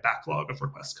actually get a backlog of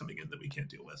requests coming in that we can't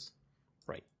deal with.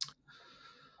 Right.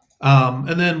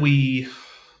 And then we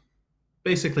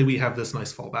have this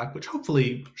nice fallback, which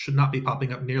hopefully should not be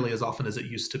popping up nearly as often as it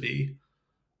used to be.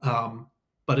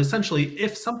 But essentially,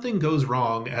 if something goes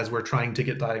wrong as we're trying to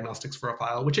get diagnostics for a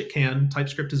file, which it can,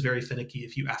 TypeScript is very finicky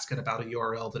if you ask it about a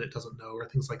URL that it doesn't know or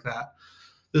things like that.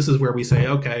 This is where we say,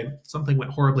 okay, something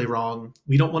went horribly wrong.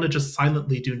 We don't want to just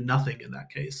silently do nothing in that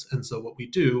case. And so what we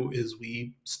do is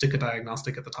we stick a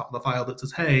diagnostic at the top of the file that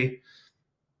says, hey,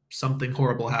 something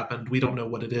horrible happened. We don't know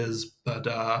what it is, but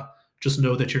just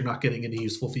know that you're not getting any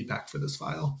useful feedback for this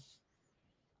file.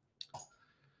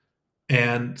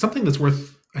 And something that's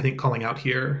worth, I think, calling out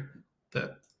here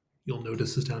that you'll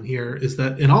notice is down here is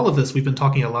that in all of this, we've been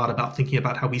talking a lot about thinking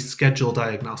about how we schedule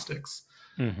diagnostics.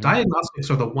 Diagnostics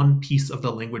are the one piece of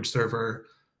the language server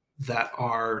that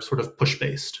are sort of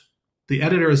push-based. The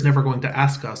editor is never going to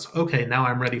ask us, okay, now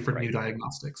I'm ready for new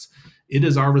diagnostics. It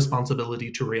is our responsibility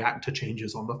to react to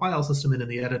changes on the file system and in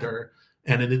the editor,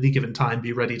 and at any given time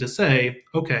be ready to say,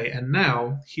 okay, and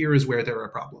now here is where there are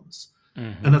problems.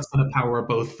 And that's going to power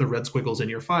both the red squiggles in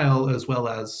your file as well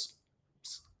as,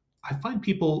 I find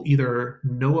people either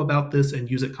know about this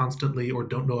and use it constantly or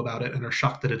don't know about it and are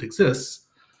shocked that it exists.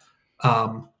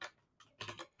 Problems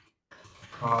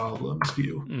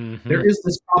view. There is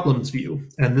this problems view,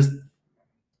 and this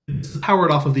is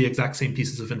powered off of the exact same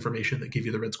pieces of information that give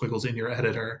you the red squiggles in your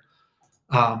editor.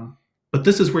 But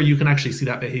this is where you can actually see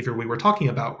that behavior we were talking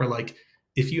about, where like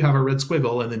if you have a red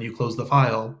squiggle and then you close the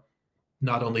file,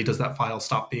 not only does that file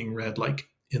stop being read like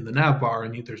in the nav bar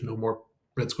and there's no more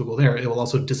red squiggle there, it will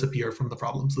also disappear from the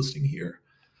problems listing here.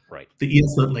 Right. The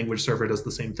ESLint language server does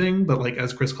the same thing, but like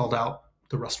as Chris called out,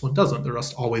 the Rust one doesn't. The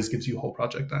Rust always gives you whole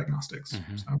project diagnostics.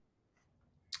 So.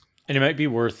 And it might be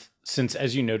worth, since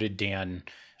as you noted, Dan,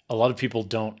 a lot of people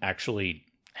don't actually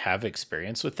have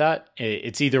experience with that.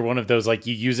 It's either one of those like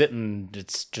you use it and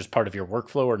it's just part of your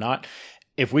workflow or not.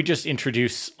 If we just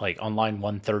introduce like on line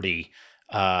 130,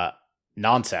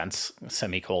 nonsense,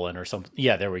 semicolon or something.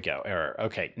 Yeah, there we go. Error.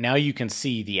 Okay. Now you can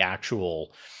see the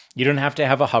actual, you don't have to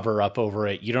have a hover up over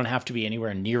it. You don't have to be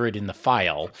anywhere near it in the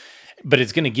file, but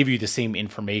it's going to give you the same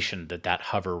information that that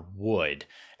hover would.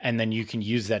 And then you can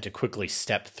use that to quickly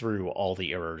step through all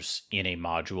the errors in a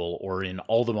module or in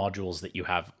all the modules that you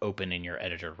have open in your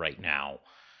editor right now.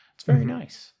 It's very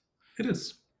nice. It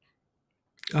is.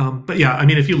 But yeah, I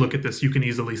mean, if you look at this, you can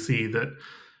easily see that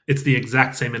it's the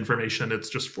exact same information. It's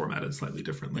just formatted slightly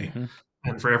differently.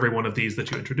 And for every one of these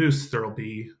that you introduce, there will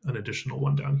be an additional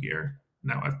one down here.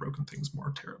 Now I've broken things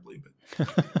more terribly.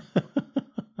 But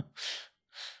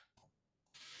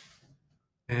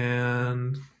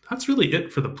and that's really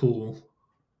it for the pool.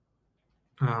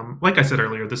 Like I said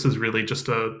earlier, this is really just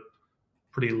a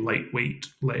pretty lightweight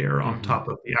layer on top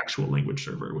of the actual language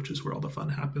server, which is where all the fun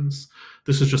happens.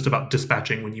 This is just about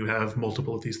dispatching when you have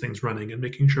multiple of these things running and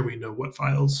making sure we know what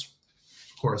files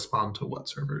correspond to what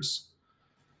servers.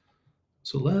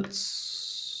 So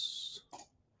let's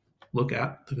look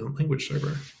at the language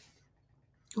server.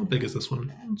 How big is this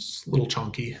one? It's a little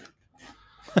chunky.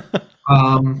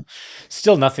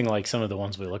 Still nothing like some of the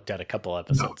ones we looked at a couple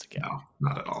episodes ago. No,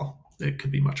 not at all. It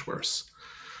could be much worse.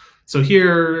 So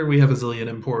here we have a zillion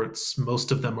imports.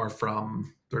 Most of them are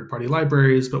from third-party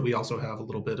libraries, but we also have a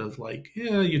little bit of like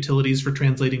utilities for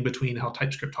translating between how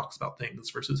TypeScript talks about things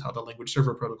versus how the language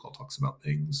server protocol talks about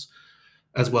things,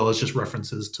 as well as just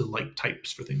references to like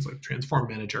types for things like transform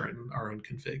manager and our own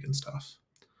config and stuff.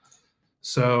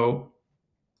 So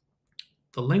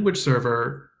the language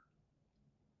server,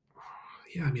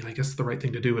 yeah, I mean, I guess the right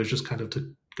thing to do is just kind of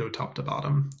to go top to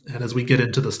bottom. And as we get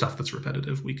into the stuff that's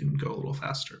repetitive, we can go a little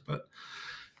faster. But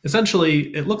essentially,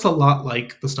 it looks a lot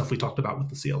like the stuff we talked about with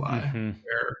the CLI,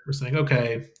 where we're saying,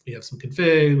 okay, we have some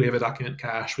config, we have a document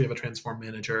cache, we have a transform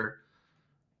manager.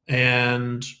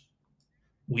 And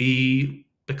we,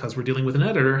 because we're dealing with an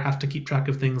editor, have to keep track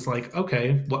of things like,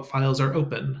 okay, what files are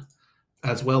open,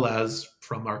 as well as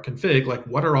from our config, like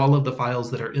what are all of the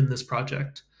files that are in this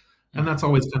project? And that's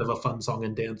always kind of a fun song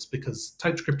and dance because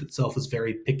TypeScript itself is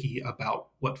very picky about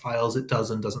what files it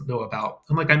does and doesn't know about.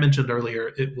 And like I mentioned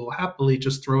earlier, it will happily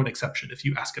just throw an exception if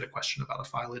you ask it a question about a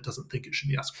file it doesn't think it should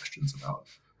be asked questions about.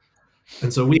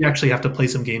 And so we actually have to play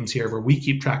some games here where we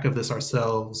keep track of this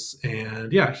ourselves.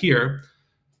 And yeah, here,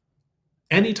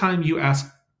 anytime you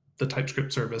ask the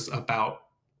TypeScript service about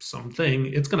something,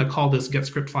 it's going to call this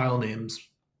getScript file names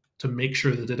to make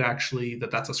sure that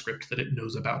that's a script that it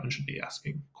knows about and should be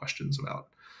asking questions about.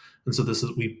 And so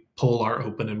we pull our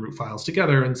open and root files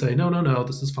together and say, no,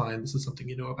 this is fine. This is something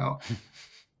you know about.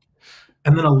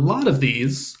 And then a lot of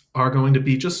these are going to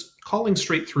be just calling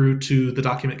straight through to the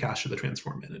document cache or the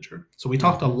transform manager. So we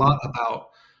talked a lot about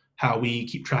how we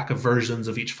keep track of versions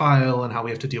of each file and how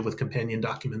we have to deal with companion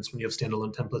documents when you have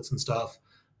standalone templates and stuff.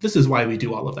 This is why we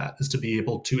do all of that, is to be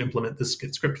able to implement this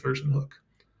getScript version hook.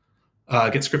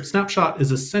 GetScript snapshot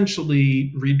is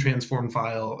essentially read transform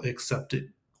file, except it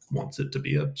wants it to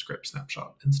be a script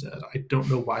snapshot instead. I don't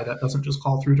know why that doesn't just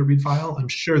call through to read file. I'm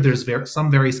sure there's some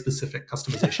very specific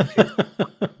customization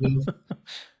here.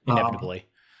 Inevitably.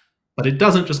 But it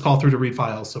doesn't just call through to read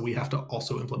file, so we have to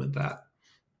also implement that.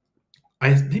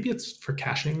 Maybe it's for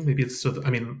caching. Maybe it's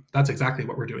that's exactly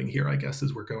what we're doing here, I guess,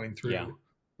 is we're going through,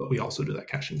 but we also do that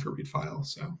caching for read file.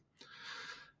 So.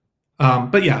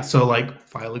 But yeah, so like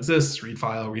file exists, read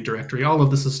file, read directory, all of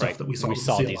this is stuff that we saw. We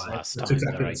saw CLI. these last time.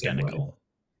 Exactly They're identical.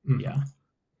 Yeah.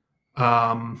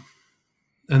 And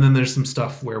then there's some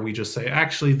stuff where we just say,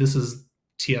 actually, this is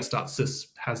ts.sys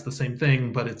has the same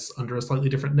thing, but it's under a slightly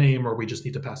different name, or we just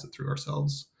need to pass it through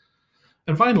ourselves.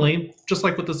 And finally, just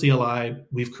like with the CLI,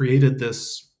 we've created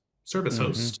this service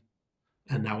host,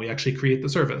 and now we actually create the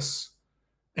service.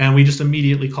 And we just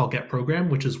immediately call getProgram,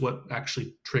 which is what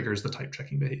actually triggers the type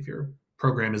checking behavior.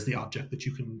 Program is the object that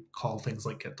you can call things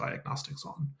like getDiagnostics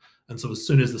on. And so as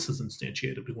soon as this is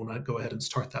instantiated, we want to go ahead and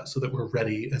start that so that we're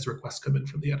ready as requests come in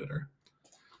from the editor.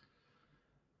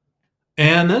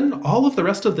 And then all of the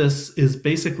rest of this is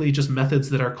basically just methods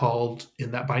that are called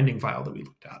in that binding file that we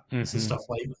looked at. This is stuff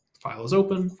like file is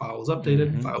open, file is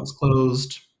updated, file is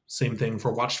closed. Same thing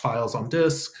for watched files on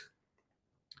disk.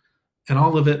 And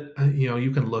all of it,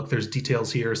 you can look, there's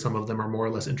details here. Some of them are more or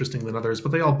less interesting than others,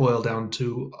 but they all boil down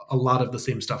to a lot of the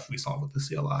same stuff we saw with the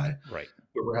CLI. Right.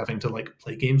 Where we're having to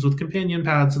play games with companion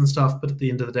paths and stuff, but at the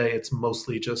end of the day, it's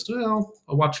mostly just, a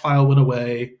watch file went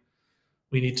away.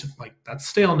 We need to, that's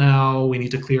stale now. We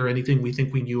need to clear anything we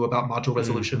think we knew about module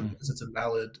resolution because it's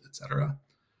invalid, etc.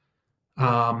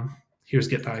 Here's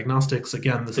getDiagnostics.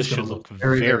 Again, this is going to look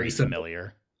very, very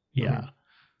familiar. Yeah.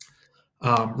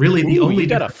 Really, the only you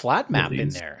got a flat map in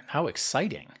there. How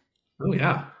exciting! Oh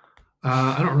yeah,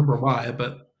 I don't remember why,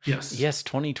 but yes,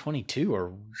 2022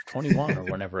 or 21 or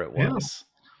whenever it was.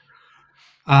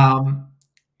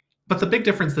 But the big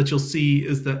difference that you'll see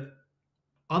is that,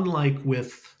 unlike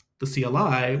with the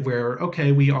CLI, where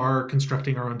we are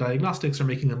constructing our own diagnostics or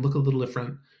making them look a little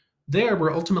different, there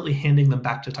we're ultimately handing them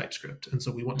back to TypeScript, and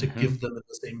so we want to give them in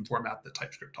the same format that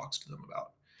TypeScript talks to them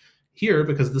about. Here,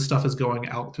 because this stuff is going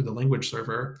out through the language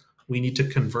server, we need to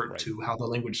convert to how the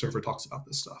language server talks about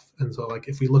this stuff. And so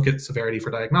if we look at severity for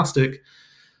diagnostic,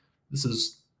 this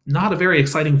is not a very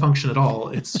exciting function at all.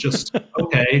 It's just,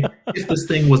 if this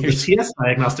thing was the TS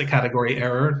diagnostic category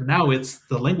error, now it's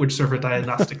the language server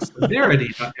diagnostic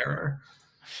severity error.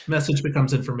 Message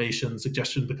becomes information,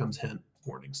 suggestion becomes hint,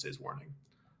 warning stays warning.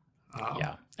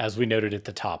 As we noted at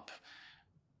the top,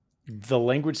 the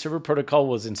language server protocol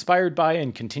was inspired by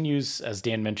and continues, as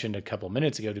Dan mentioned a couple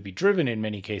minutes ago, to be driven in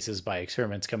many cases by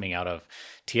experiments coming out of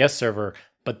TSServer,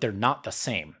 but they're not the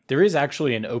same. There is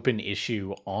actually an open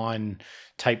issue on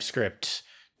TypeScript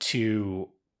to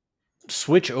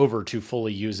switch over to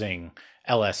fully using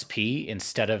LSP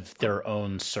instead of their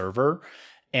own server.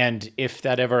 And if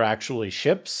that ever actually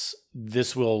ships,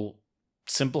 this will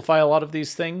simplify a lot of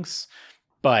these things.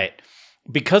 But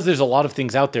because there's a lot of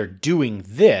things out there doing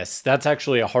this, that's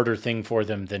actually a harder thing for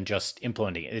them than just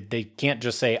implementing it. They can't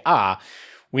just say,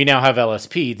 we now have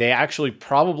LSP. They actually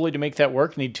probably, to make that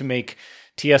work, need to make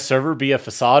TSServer be a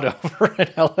facade over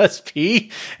at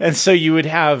LSP. And so you would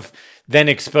have then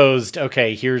exposed,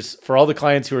 here's for all the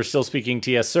clients who are still speaking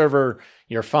TSServer,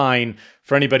 you're fine.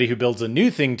 For anybody who builds a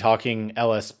new thing talking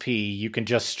LSP, you can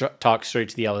just talk straight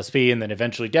to the LSP and then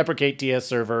eventually deprecate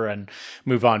TSServer and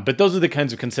move on. But those are the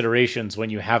kinds of considerations when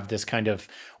you have this kind of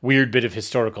weird bit of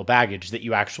historical baggage that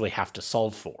you actually have to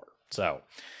solve for. So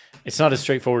it's not as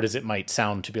straightforward as it might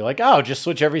sound to be like, just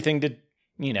switch everything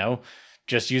to,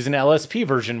 just use an LSP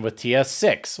version with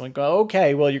TS6. Like,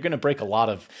 okay, well, you're going to break a lot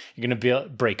of, you're going to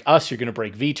break us, you're going to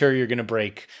break Viter, you're going to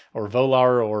break, or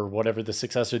Volar, or whatever the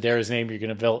successor there is named, you're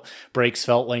going to break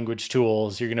Svelte language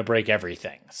tools, you're going to break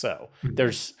everything. So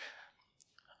there's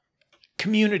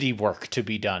community work to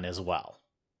be done as well.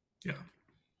 Yeah.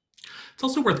 It's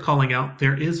also worth calling out,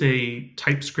 there is a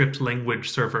TypeScript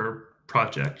language server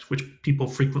project, which people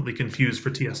frequently confuse for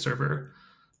TSServer,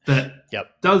 that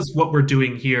does what we're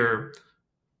doing here,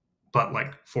 but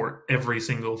like for every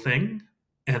single thing,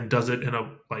 and does it in a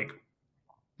like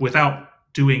without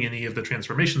doing any of the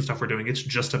transformation stuff we're doing. It's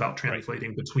just about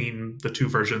translating between the two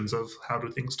versions of how do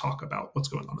things talk about what's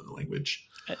going on in the language.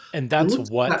 And that's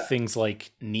what things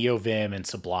like NeoVim and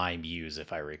Sublime use,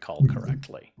 if I recall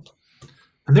correctly.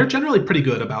 And they're generally pretty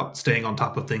good about staying on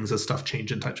top of things as stuff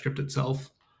change in TypeScript itself.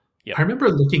 Yep. I remember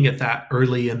looking at that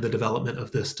early in the development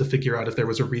of this to figure out if there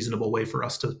was a reasonable way for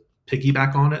us to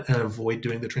piggyback on it and avoid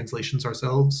doing the translations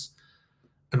ourselves.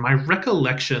 And my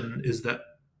recollection is that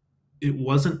it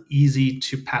wasn't easy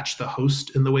to patch the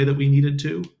host in the way that we needed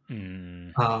to.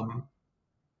 And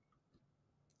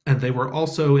they were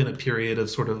also in a period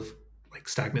of sort of like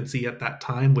stagnancy at that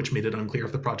time, which made it unclear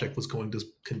if the project was going to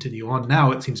continue on.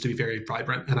 Now it seems to be very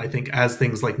vibrant. And I think as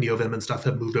things like NeoVim and stuff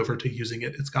have moved over to using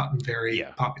it, it's gotten very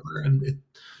popular, and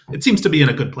it seems to be in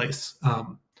a good place.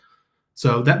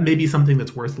 So that may be something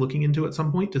that's worth looking into at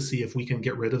some point to see if we can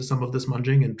get rid of some of this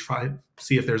munging and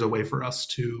see if there's a way for us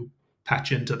to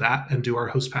patch into that and do our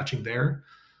host patching there.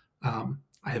 I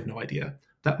have no idea.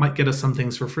 That might get us some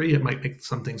things for free. It might make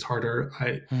some things harder.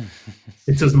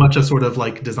 It's as much a sort of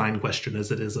like design question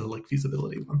as it is a like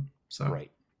feasibility one. So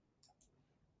right.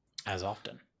 As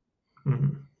often.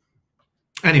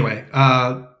 Anyway,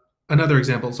 another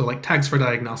example. So like tags for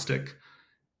diagnostic.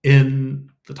 In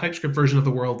the TypeScript version of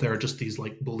the world, there are just these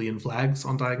like Boolean flags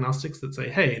on diagnostics that say,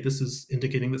 hey, this is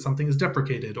indicating that something is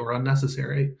deprecated or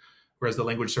unnecessary. Whereas the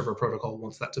language server protocol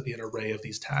wants that to be an array of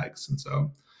these tags. And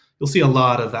so you'll see a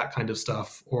lot of that kind of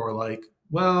stuff, or like,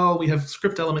 well, we have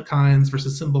script element kinds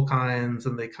versus symbol kinds,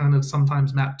 and they kind of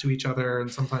sometimes map to each other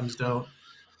and sometimes don't.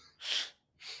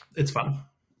 It's fun.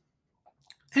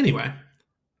 Anyway.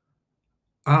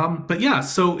 But yeah,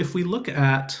 so if we look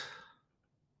at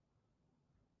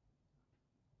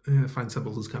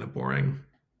findSymbols is kind of boring.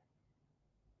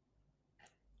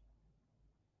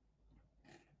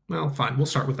 Well, fine. We'll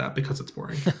start with that because it's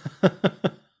boring.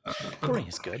 Boring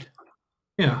is good.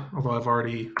 Yeah, although I've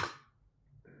already...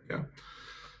 There we go.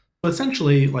 But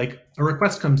essentially, like, a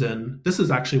request comes in. This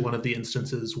is actually one of the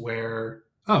instances where,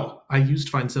 oh, I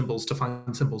used findSymbols to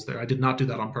find symbols there. I did not do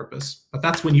that on purpose. But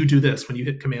that's when you do this, when you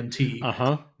hit Command-T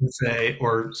and say,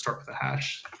 or start with a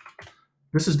hash.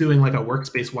 This is doing like a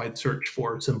workspace-wide search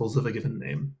for symbols of a given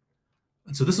name.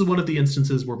 And so this is one of the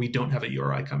instances where we don't have a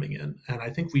URI coming in. And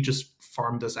I think we just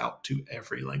farm this out to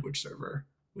every language server,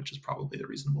 which is probably the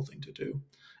reasonable thing to do.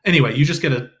 Anyway, you just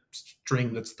get a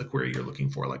string that's the query you're looking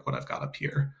for, like what I've got up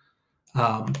here.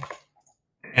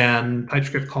 And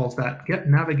TypeScript calls that get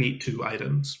navigate to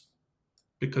items,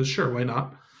 because sure, why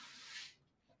not?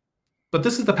 But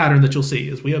this is the pattern that you'll see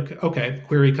is okay,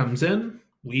 query comes in,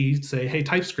 we say, hey,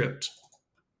 TypeScript,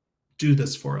 do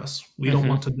this for us. We don't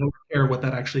want to know or care what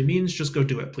that actually means. Just go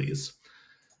do it, please.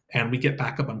 And we get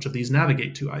back a bunch of these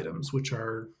navigate to items, which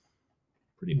are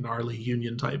pretty gnarly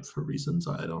union type for reasons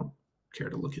I don't care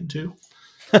to look into.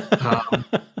 But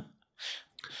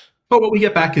what we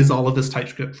get back is all of this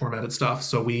TypeScript formatted stuff.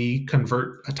 So we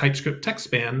convert a TypeScript text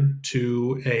span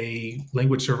to a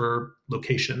language server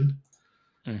location.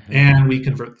 And we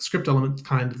convert the script element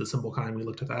kind to the symbol kind. We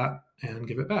looked at that and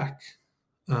give it back.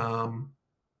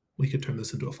 We could turn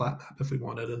this into a flat map if we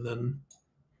wanted and then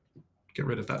get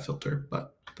rid of that filter,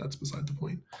 but that's beside the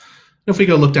point. If we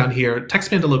go look down here, text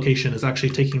span to location is actually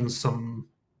taking some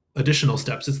additional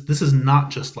steps. This is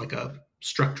not just like a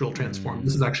structural transform.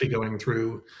 This is actually going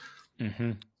through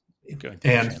and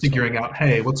figuring out,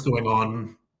 hey, what's going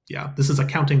on? Yeah, this is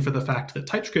accounting for the fact that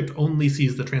TypeScript only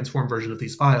sees the transform version of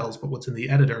these files, but what's in the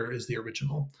editor is the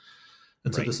original.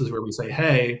 And so this is where we say,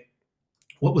 hey,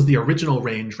 what was the original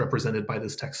range represented by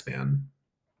this text span?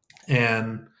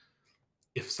 And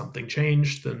if something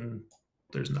changed, then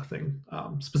there's nothing.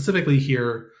 Specifically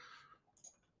here,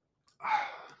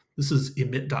 this is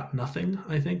emit.nothing,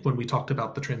 I think, when we talked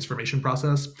about the transformation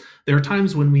process. There are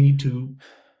times when we need to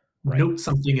note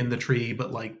something in the tree,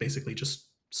 but like basically just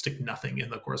stick nothing in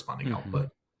the corresponding output.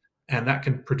 And that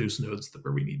can produce nodes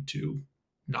where we need to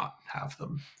not have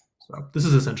them. So this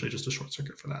is essentially just a short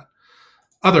circuit for that.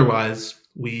 Otherwise,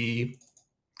 we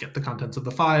get the contents of the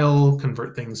file,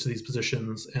 convert things to these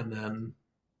positions, and then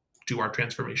do our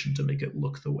transformation to make it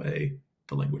look the way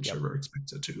the language server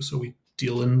expects it to. So we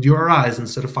deal in URIs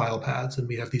instead of file paths, and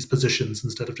we have these positions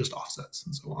instead of just offsets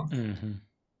and so on.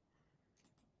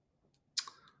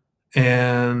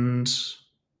 And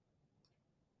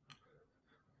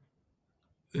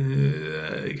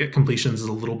getCompletions is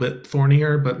a little bit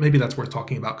thornier, but maybe that's worth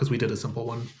talking about because we did a simple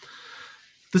one.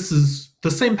 This is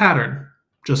the same pattern,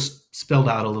 just spelled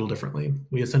out a little differently.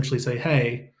 We essentially say,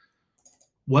 hey,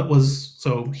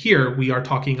 so here we are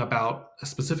talking about a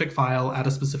specific file at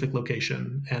a specific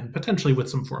location and potentially with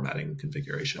some formatting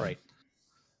configuration. Right.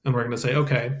 And we're going to say,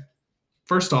 okay,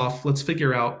 first off, let's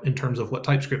figure out in terms of what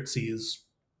TypeScript sees,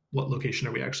 what location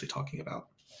are we actually talking about?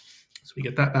 So we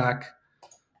get that back.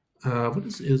 What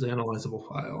is analyzable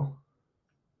file?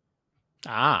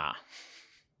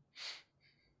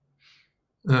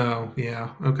 Oh, yeah.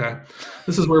 Okay.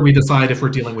 This is where we decide if we're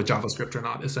dealing with JavaScript or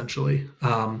not, essentially.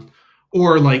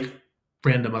 Or like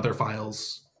random other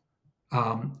files.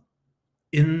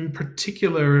 In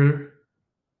particular,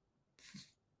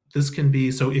 this can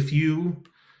be, so if you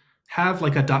have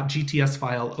like a .gts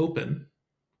file open,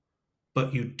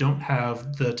 but you don't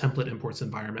have the template imports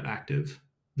environment active,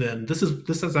 then this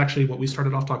is actually what we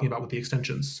started off talking about with the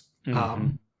extensions.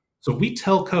 So we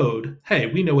tell code, hey,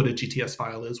 we know what a GTS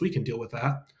file is. We can deal with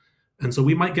that. And so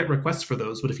we might get requests for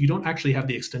those. But if you don't actually have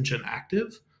the extension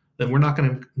active, then we're not going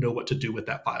to know what to do with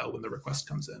that file when the request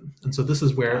comes in. And so this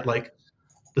is where like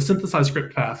the synthesized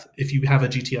script path, if you have a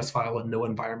GTS file and no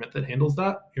environment that handles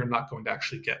that, you're not going to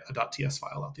actually get a .ts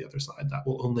file out the other side. That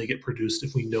will only get produced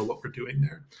if we know what we're doing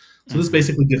there. So this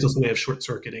basically gives us a way of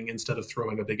short-circuiting instead of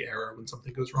throwing a big error when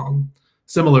something goes wrong.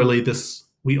 Similarly,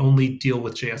 we only deal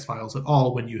with JS files at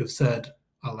all when you have said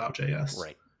allow JS.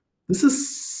 Right. This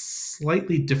is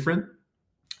slightly different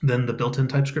than the built-in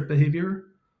TypeScript behavior,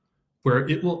 where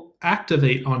it will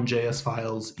activate on JS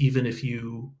files even if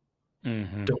you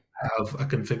don't have a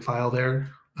config file there.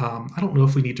 I don't know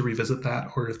if we need to revisit that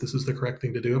or if this is the correct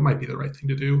thing to do. It might be the right thing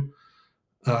to do.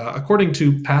 According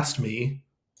to past me,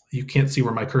 you can't see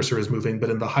where my cursor is moving, but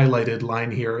in the highlighted line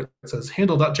here, it says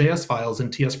handle.js files in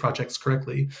TS projects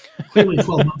correctly. Clearly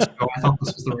 12 months ago, I thought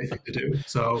this was the right thing to do.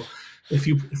 So if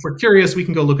we're curious, we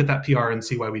can go look at that PR and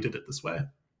see why we did it this way.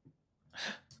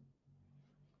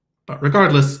 But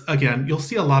regardless, again, you'll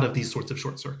see a lot of these sorts of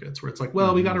short circuits where it's like,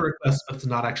 well, we got a request, but it's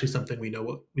not actually something we know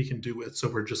what we can do with. So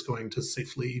we're just going to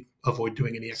safely avoid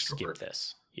doing any extra work. Skip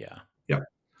this. Yeah. Yeah.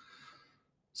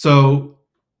 So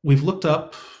we've looked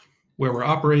up where we're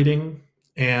operating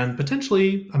and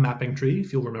potentially a mapping tree,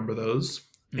 if you'll remember those.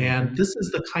 And this is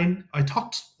the kind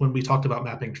when we talked about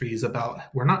mapping trees about,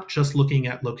 we're not just looking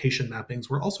at location mappings,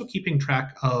 we're also keeping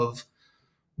track of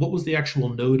what was the actual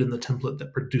node in the template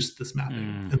that produced this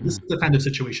mapping. And this is the kind of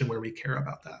situation where we care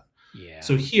about that. Yeah.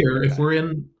 So here, if we're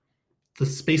in the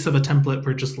space of a template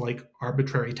where just like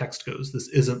arbitrary text goes, this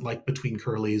isn't like between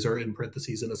curlies or in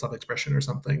parentheses in a sub-expression or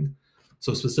something.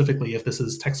 So specifically, if this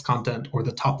is text content or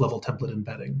the top level template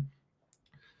embedding,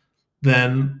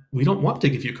 then we don't want to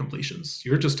give you completions.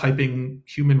 You're just typing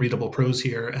human readable prose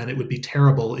here, and it would be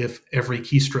terrible if every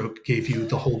keystroke gave you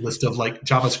the whole list of like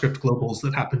JavaScript globals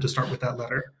that happen to start with that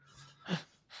letter.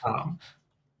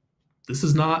 This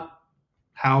is not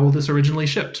how this originally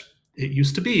shipped. It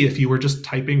used to be if you were just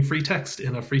typing free text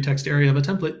in a free text area of a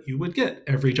template, you would get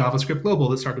every JavaScript global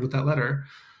that started with that letter.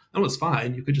 That was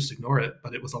fine. You could just ignore it,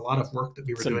 but it was a lot of work that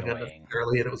we were doing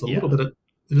unnecessarily, and it was a little bit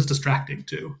it was distracting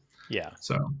too. Yeah.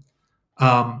 So,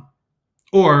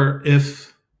 or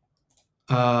if,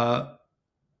 actually,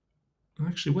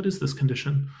 what is this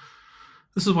condition?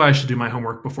 This is why I should do my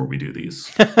homework before we do these.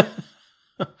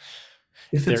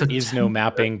 If there is no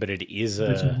mapping, but it is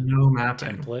a no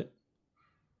mapping template.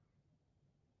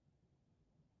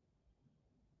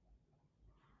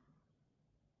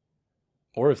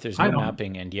 Or if there's no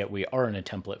mapping and yet we are in a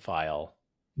template file.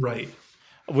 Right.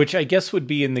 Which I guess would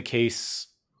be in the case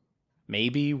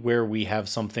maybe where we have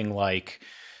something like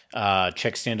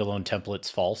check standalone templates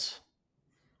false.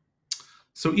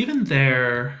 So even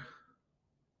there,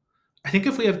 I think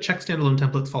if we have check standalone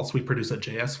templates false, we produce a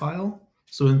JS file.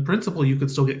 So in principle, you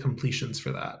could still get completions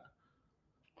for that.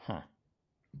 Huh.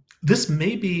 This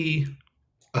may be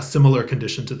a similar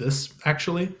condition to this,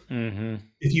 actually.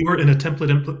 If you were in a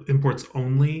template imports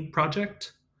only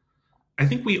project, I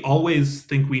think we always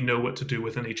think we know what to do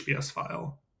with an HBS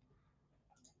file.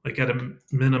 Like at a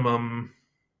minimum,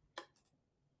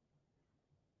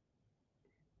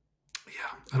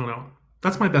 I don't know.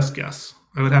 That's my best guess.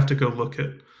 I would have to go look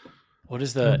at. What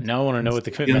is the? Now I want to know what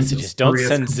the commit message is. Don't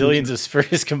send zillions of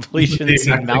spurious completions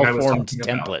in malformed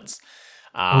templates.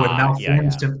 Malformed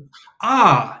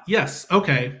yes.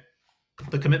 Okay.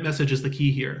 The commit message is the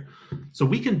key here. So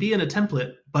we can be in a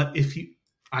template, but if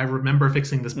I remember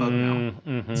fixing this bug now.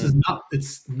 Mm-hmm.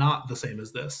 It's not the same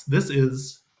as this. This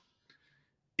is,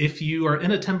 if you are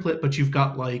in a template, but you've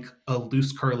got like a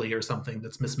loose curly or something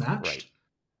that's mismatched, Right.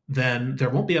 then there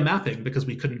won't be a mapping because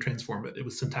we couldn't transform it. It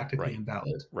was syntactically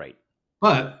invalid. Right.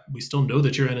 But we still know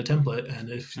that you're in a template. And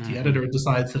if the editor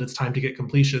decides that it's time to get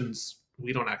completions,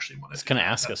 we don't actually want to. It's going to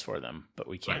ask us for them, but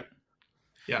we can't. Right.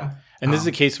 Yeah. And this is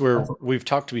a case where we've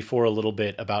talked before a little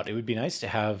bit about it would be nice to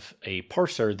have a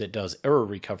parser that does error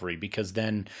recovery, because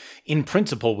then in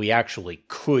principle, we actually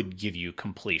could give you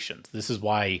completions. This is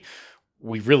why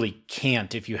we really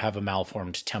can't if you have a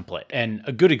malformed template. And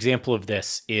a good example of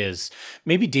this is,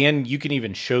 maybe Dan, you can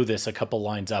even show this a couple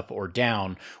lines up or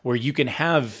down, where you can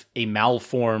have a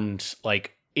malformed,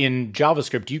 like in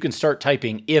JavaScript, you can start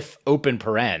typing if open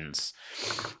parens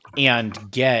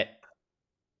and get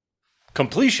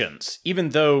completions, even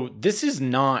though this is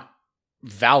not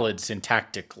valid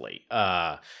syntactically.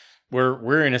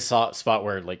 We're in a spot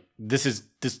where like this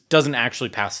doesn't actually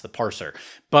pass the parser,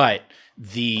 but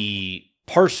the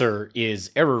parser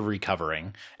is error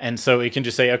recovering, and so it can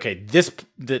just say, okay,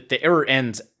 the error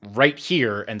ends right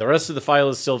here, and the rest of the file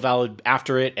is still valid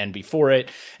after it and before it,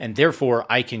 and therefore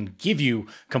I can give you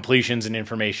completions and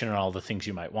information and all the things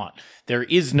you might want. There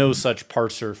is no such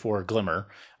parser for Glimmer.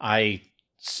 I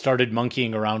started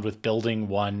monkeying around with building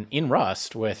one in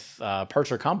Rust with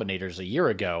parser combinators a year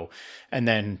ago, and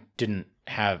then didn't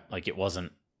have, like, it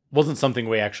wasn't something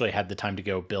we actually had the time to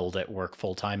go build at work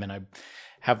full time, and I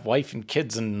have wife and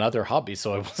kids and other hobbies,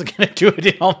 so I wasn't going to do it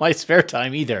in all my spare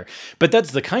time either. But that's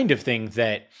the kind of thing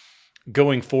that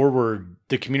going forward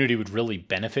the community would really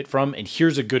benefit from, and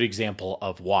here's a good example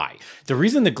of why. The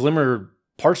reason the Glimmer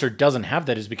parser doesn't have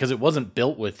that is because it wasn't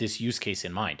built with this use case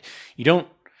in mind.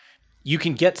 You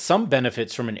can get some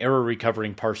benefits from an error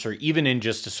recovering parser, even in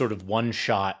just a sort of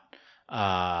one-shot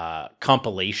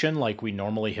compilation like we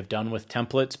normally have done with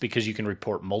templates, because you can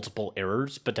report multiple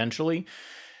errors potentially.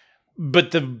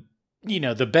 But the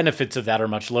benefits of that are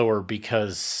much lower,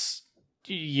 because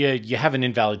you have an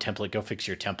invalid template, go fix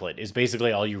your template is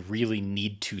basically all you really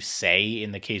need to say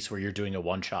in the case where you're doing a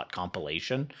one-shot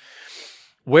compilation.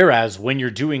 Whereas when you're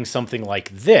doing something like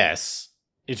this,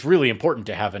 it's really important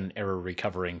to have an error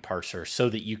recovering parser so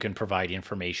that you can provide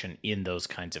information in those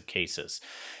kinds of cases.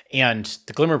 And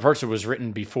the Glimmer parser was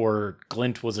written before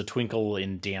Glint was a twinkle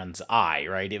in Dan's eye,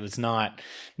 right? It was not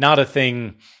a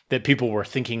thing that people were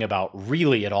thinking about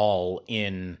really at all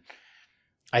in,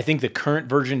 I think the current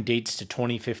version dates to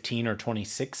 2015 or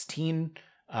 2016.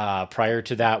 Prior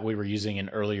to that, we were using an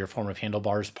earlier form of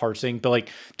handlebars parsing, but like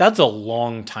that's a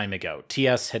long time ago.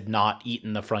 TS had not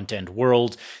eaten the front end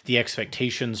world. The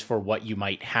expectations for what you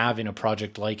might have in a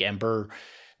project like Ember,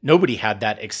 nobody had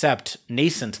that except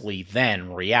nascently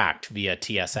then React via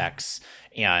TSX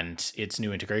and its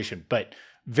new integration. But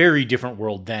very different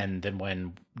world then than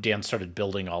when Dan started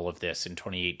building all of this in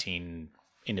 2018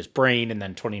 in his brain, and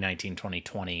then 2019,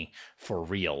 2020 for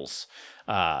reals.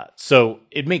 So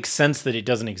it makes sense that it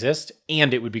doesn't exist,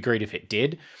 and it would be great if it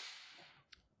did.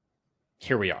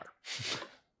 Here we are.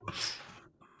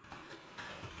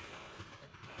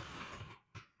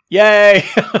 Yay!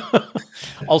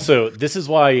 Also, this is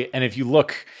why, and if you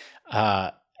look,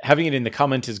 having it in the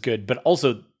comment is good, but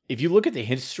also if you look at the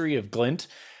history of Glint,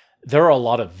 there are a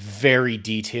lot of very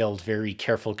detailed, very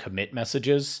careful commit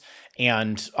messages,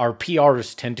 and our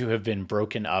PRs tend to have been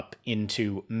broken up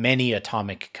into many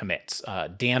atomic commits.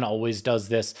 Dan always does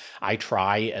this. I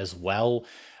try as well.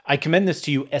 I commend this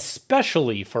to you,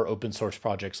 especially for open source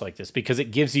projects like this, because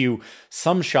it gives you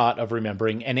some shot of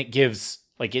remembering, and it gives,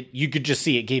 you could just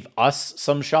see it gave us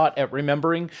some shot at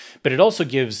remembering, but it also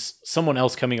gives someone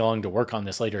else coming along to work on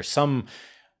this later some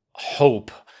hope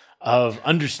of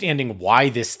understanding why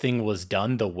this thing was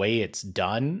done the way it's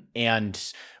done,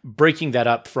 and breaking that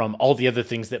up from all the other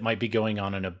things that might be going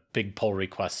on in a big pull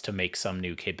request to make some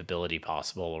new capability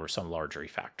possible or some large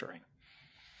refactoring.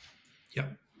 Yeah.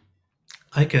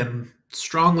 I can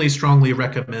strongly, strongly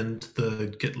recommend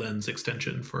the GitLens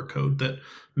extension for code that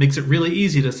makes it really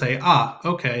easy to say,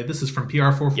 okay, this is from PR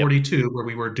 442, where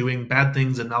we were doing bad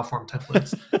things in malformed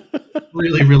templates.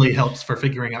 Really, really helps for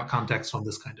figuring out context on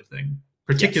this kind of thing.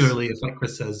 Particularly if, like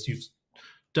Chris says, you've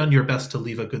done your best to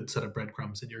leave a good set of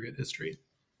breadcrumbs in your Git history.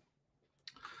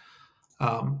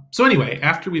 So anyway,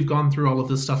 after we've gone through all of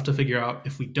this stuff to figure out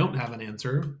if we don't have an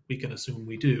answer, we can assume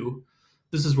we do.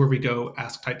 This is where we go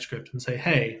ask TypeScript and say,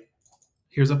 hey,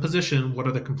 here's a position. What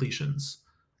are the completions?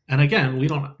 And again, we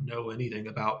don't know anything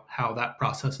about how that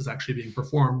process is actually being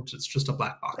performed. It's just a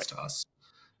black box to us.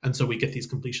 And so we get these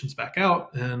completions back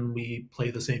out, and we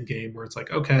play the same game where it's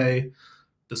like, okay,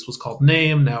 this was called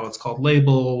name, now it's called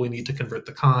label. We need to convert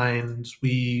the kind.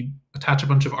 We attach a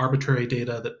bunch of arbitrary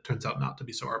data that turns out not to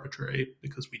be so arbitrary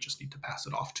because we just need to pass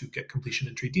it off to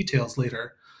getCompletionEntry details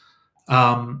later.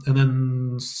 And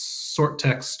then sort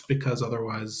text because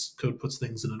otherwise code puts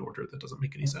things in an order that doesn't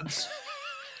make any sense.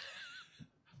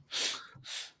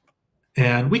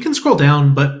 And we can scroll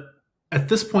down, but at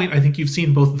this point, I think you've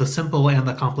seen both the simple and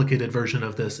the complicated version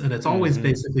of this, and it's always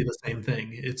basically the same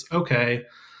thing. It's, okay,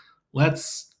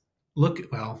 let's look at,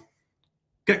 well,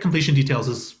 get completion details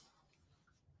is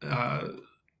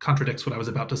contradicts what I was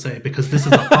about to say, because this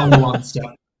is a follow-on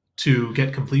step to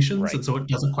get completions, Right. and so it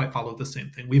doesn't quite follow the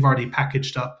same thing. We've already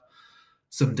packaged up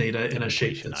some data in a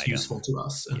shape that's useful to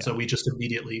us, and so we just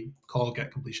immediately call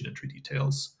get completion entry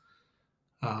details.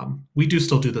 We do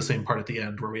still do the same part at the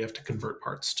end where we have to convert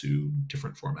parts to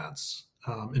different formats.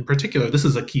 In particular, this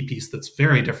is a key piece that's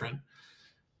very different,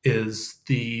 is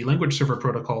the LanguageServer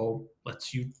protocol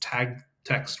lets you tag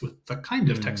text with the kind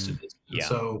of text it is. Yeah.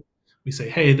 So we say,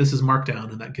 hey, this is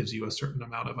Markdown, and that gives you a certain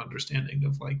amount of understanding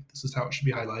of, like, this is how it should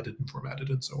be highlighted and formatted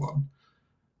and so on.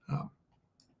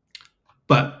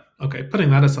 But, okay, putting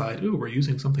that aside, ooh, we're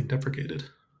using something deprecated.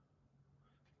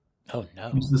 Oh,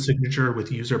 no. Use the signature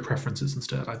with user preferences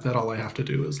instead. I bet all I have to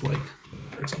do is, like,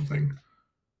 or something.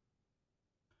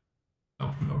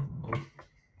 Oh, no.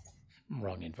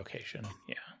 Wrong invocation.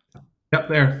 Yeah. Yep,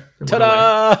 there.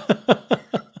 Ta-da!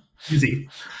 Easy.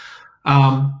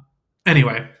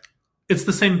 Anyway, it's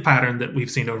the same pattern that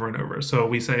we've seen over and over. So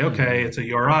we say, okay, it's a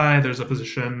URI, there's a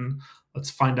position. Let's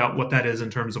find out what that is in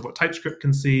terms of what TypeScript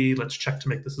can see. Let's check to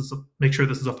make sure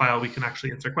this is a file we can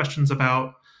actually answer questions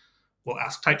about. We'll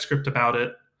ask TypeScript about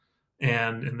it.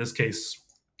 And in this case,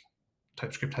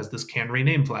 TypeScript has this can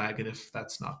rename flag. And if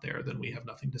that's not there, then we have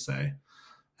nothing to say.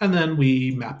 And then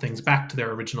we map things back to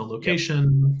their original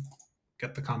location,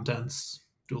 get the contents,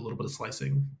 do a little bit of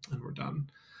slicing, and we're done.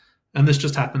 And this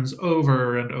just happens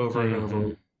over and over and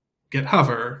over. Get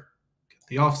hover, get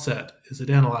the offset, is it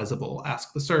analyzable,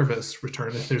 ask the service,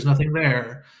 return if there's nothing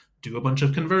there, do a bunch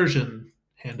of conversion,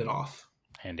 hand it off.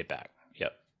 Hand it back.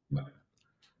 Yep.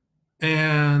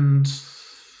 And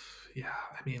yeah,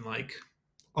 I mean, like,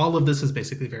 all of this is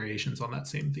basically variations on that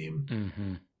same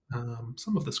theme.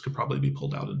 Some of this could probably be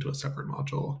pulled out into a separate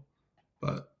module,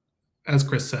 but as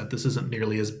Chris said, this isn't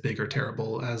nearly as big or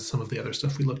terrible as some of the other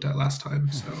stuff we looked at last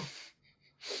time. So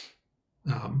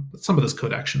but some of this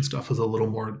CodeAction stuff is a little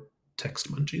more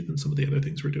text munchy than some of the other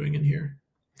things we're doing in here.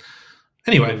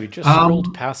 Anyway, we just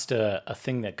scrolled past a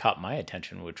thing that caught my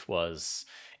attention, which was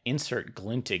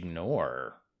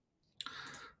insertGlintIgnore.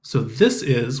 So this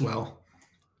is, well,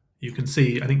 you can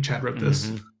see, I think Chad wrote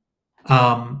this.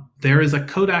 There is a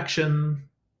CodeAction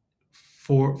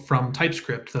from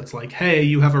TypeScript that's like, hey,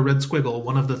 you have a red squiggle.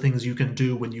 One of the things you can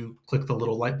do when you click the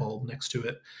little light bulb next to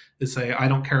it is say, I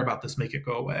don't care about this, make it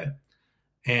go away.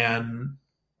 And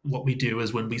what we do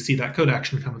is when we see that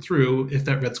CodeAction come through, if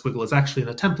that red squiggle is actually in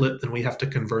a template, then we have to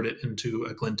convert it into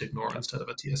a GlintIgnore instead of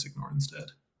a TSIgnore instead.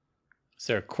 Is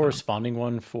there a corresponding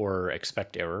one for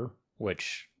expect error,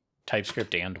 which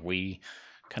TypeScript and we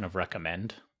kind of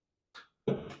recommend?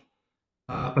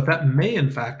 But that may, in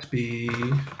fact, be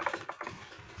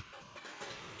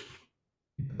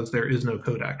because there is no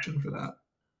CodeAction for that.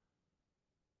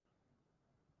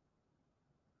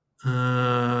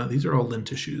 These are all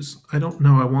lint issues. I don't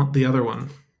know. I want the other one.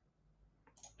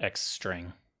 X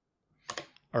string.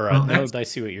 Or no, I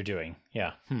see what you're doing.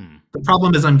 Yeah. The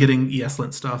problem is I'm getting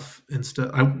ESLint stuff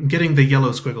instead. I'm getting the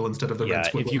yellow squiggle instead of the red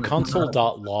squiggle. If you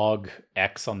console.log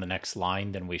X on the next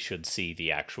line, then we should see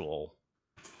the actual.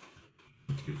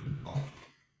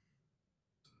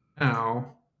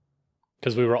 Now,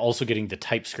 because we were also getting the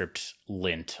TypeScript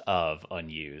lint of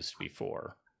unused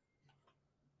before,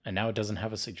 and now it doesn't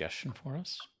have a suggestion for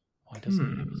us. Why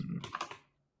doesn't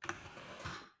it?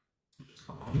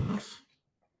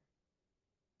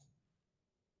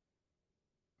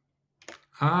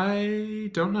 I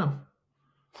don't know.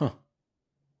 Huh.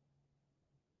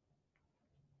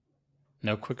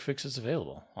 No quick fixes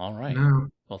available. All right. No.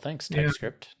 Well, thanks,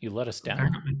 TypeScript. You let us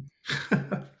down.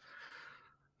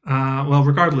 Well,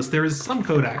 regardless, there is some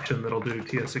CodeAction that'll do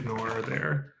TSIgnore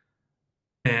there.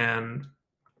 And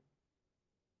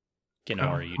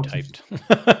Ignore, you typed.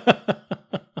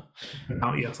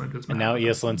 Now ESLint is mad. And now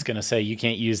ESLint's going to say, you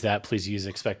can't use that. Please use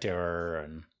expect error.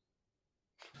 And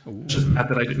it's just mad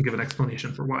that I didn't give an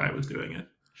explanation for why I was doing it.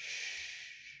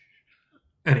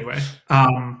 Anyway,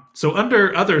 so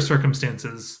under other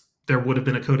circumstances, there would have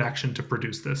been a CodeAction to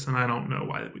produce this, and I don't know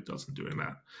why it wasn't doing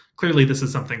that. Clearly, this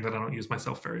is something that I don't use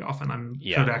myself very often.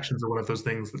 CodeActions are one of those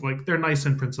things that, like, they're nice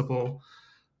in principle.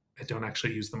 I don't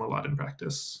actually use them a lot in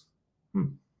practice. Hmm.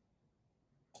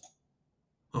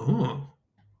 Oh.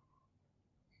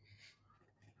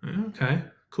 Okay,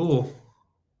 cool.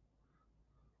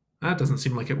 That doesn't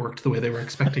seem like it worked the way they were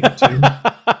expecting it to.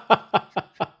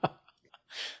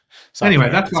 Anyway,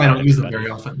 that's why I don't use them very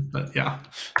often, but yeah.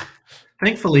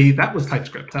 Thankfully, that was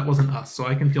TypeScript. That wasn't us, so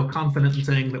I can feel confident in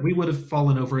saying that we would have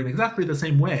fallen over in exactly the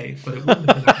same way, but it wouldn't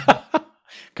have been.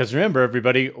 Because remember,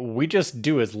 everybody, we just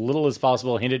do as little as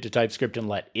possible, hand it to TypeScript, and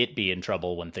let it be in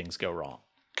trouble when things go wrong.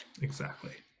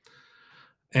 Exactly.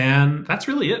 And that's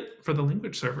really it for the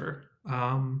language server.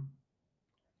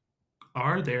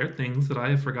 Are there things that I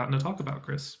have forgotten to talk about,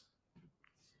 Chris?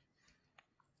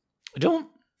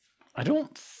 I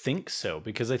don't think so,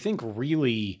 because I think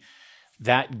really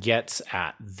that gets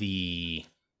at the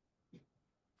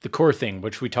core thing,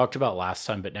 which we talked about last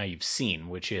time, but now you've seen,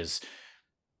 which is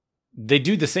they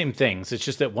do the same things. It's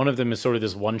just that one of them is sort of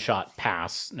this one-shot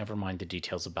pass. Never mind the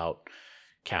details about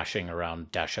caching around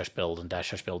 --build and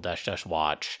 --build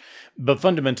 --watch. But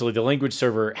fundamentally, the language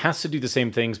server has to do the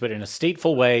same things, but in a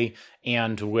stateful way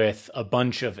and with a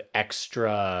bunch of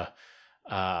extra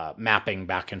mapping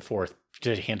back and forth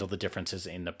to handle the differences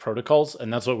in the protocols.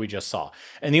 And that's what we just saw.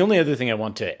 And the only other thing I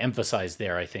want to emphasize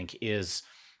there, I think, is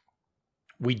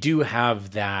we do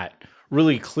have that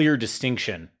really clear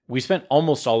distinction. We spent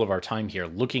almost all of our time here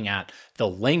looking at the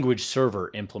language server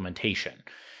implementation.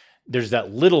 There's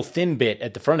that little thin bit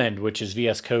at the front end, which is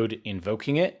VS Code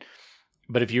invoking it.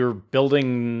 But if you're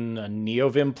building a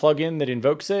NeoVim plugin that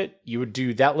invokes it, you would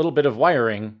do that little bit of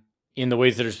wiring in the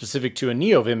ways that are specific to a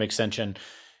NeoVim extension,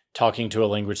 talking to a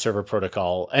language server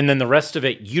protocol. And then the rest of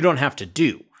it, you don't have to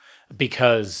do,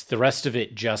 because the rest of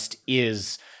it just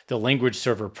is the language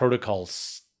server protocol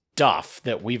stuff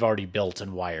that we've already built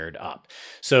and wired up.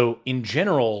 So in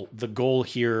general, the goal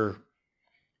here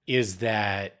is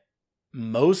that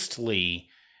mostly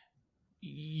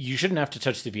you shouldn't have to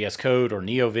touch the VS Code or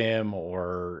NeoVim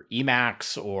or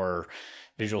Emacs or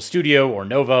Visual Studio or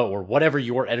Nova or whatever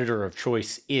your editor of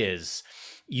choice is.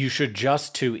 You should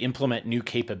just to implement new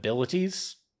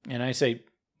capabilities, and I say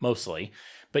mostly,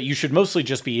 but you should mostly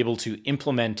just be able to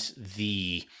implement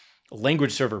the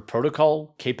language server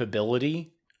protocol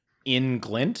capability in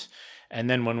Glint. And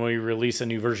then when we release a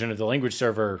new version of the language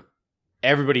server,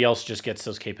 everybody else just gets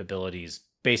those capabilities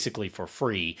basically for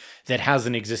free that has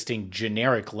an existing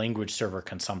generic language server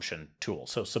consumption tool.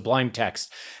 So Sublime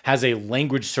Text has a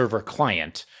language server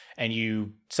client, and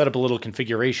you set up a little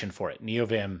configuration for it.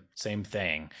 NeoVim, same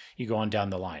thing. You go on down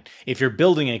the line. If you're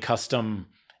building a custom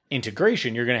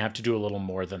integration, you're going to have to do a little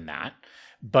more than that.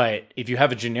 But if you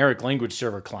have a generic language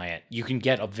server client, you can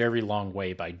get a very long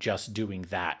way by just doing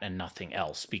that and nothing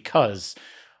else, because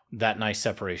that nice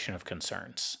separation of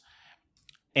concerns.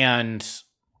 And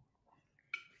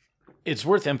it's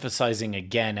worth emphasizing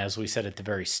again, as we said at the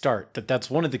very start, that that's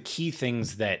one of the key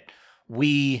things that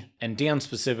we, and Dan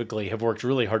specifically, have worked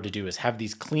really hard to do, is have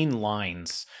these clean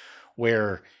lines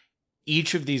where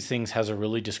each of these things has a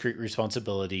really discrete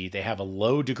responsibility. They have a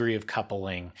low degree of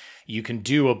coupling. You can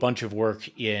do a bunch of work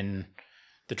in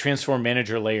the transform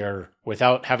manager layer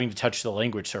without having to touch the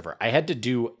language server. I had to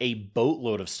do a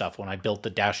boatload of stuff when I built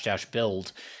the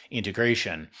 --build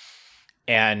integration,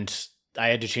 and I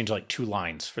had to change like 2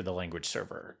 lines for the language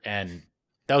server. And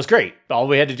that was great. All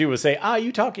we had to do was say,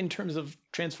 you talk in terms of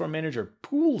transform manager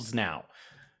pools now.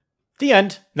 The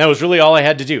end. That was really all I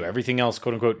had to do. Everything else,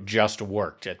 quote unquote, just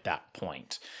worked at that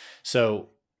point. So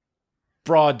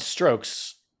broad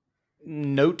strokes,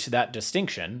 note that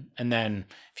distinction. And then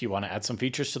if you want to add some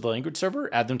features to the language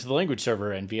server, add them to the language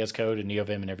server, and VS Code and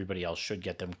NeoVim and everybody else should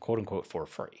get them, quote unquote, for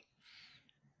free.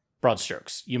 Broad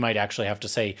strokes. You might actually have to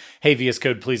say, hey, VS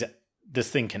Code, please, this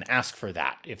thing can ask for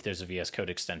that if there's a VS Code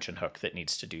extension hook that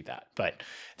needs to do that. But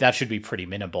that should be pretty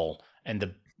minimal, and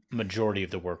the majority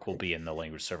of the work will be in the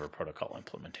language server protocol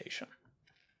implementation.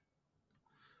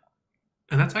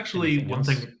 And that's actually one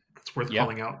thing that's worth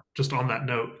calling out, just on that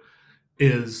note,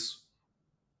 is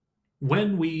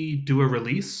when we do a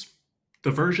release,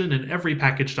 the version in every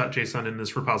package.json in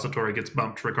this repository gets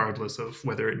bumped regardless of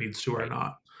whether it needs to or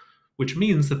not, which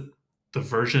means that the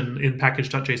version in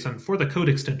package.json for the code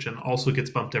extension also gets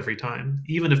bumped every time,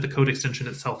 even if the code extension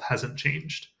itself hasn't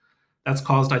changed. That's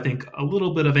caused, I think, a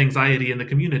little bit of anxiety in the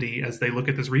community as they look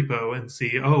at this repo and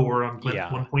see, we're on Glint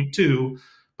 1.2,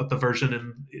 but the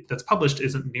version that's published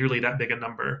isn't nearly that big a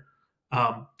number.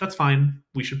 That's fine.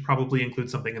 We should probably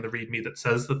include something in the README that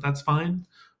says that that's fine.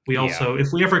 We also,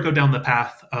 if we ever go down the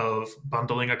path of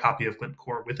bundling a copy of Glint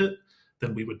Core with it,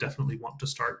 then we would definitely want to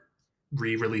start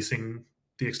re-releasing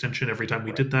the extension every time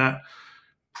we did that.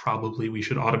 Probably we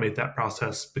should automate that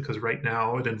process, because right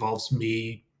now it involves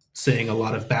me saying a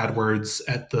lot of bad words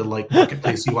at the like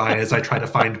marketplace UI as I try to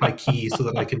find my key so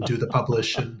that I can do the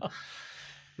publish, and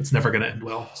it's never going to end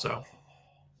well. So,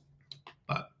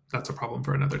 but that's a problem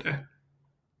for another day.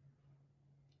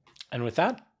 And with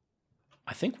that,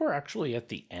 I think we're actually at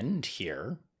the end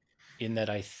here, in that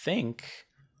I think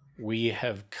we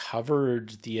have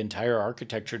covered the entire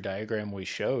architecture diagram we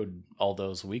showed all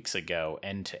those weeks ago,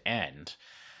 end to end.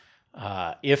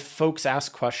 If folks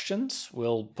ask questions,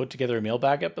 we'll put together a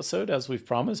mailbag episode as we've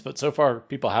promised, but so far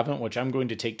people haven't, which I'm going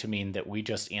to take to mean that we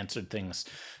just answered things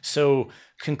so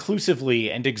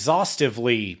conclusively and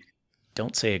exhaustively,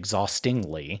 don't say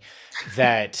exhaustingly,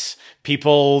 that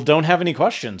people don't have any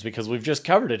questions because we've just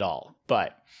covered it all.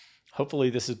 But hopefully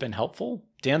this has been helpful.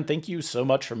 Dan, thank you so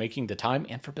much for making the time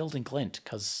and for building Glint,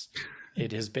 because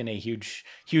it has been a huge,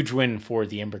 huge win for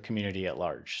the Ember community at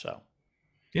large. So.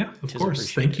 Yeah, of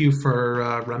course. Thank you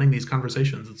for running these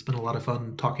conversations. It's been a lot of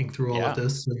fun talking through all of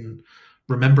this and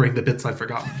remembering the bits I've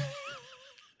forgotten.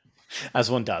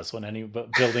 As one does when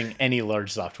building any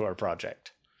large software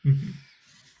project. Mm-hmm.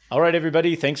 All right,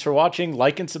 everybody. Thanks for watching.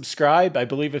 Like and subscribe. I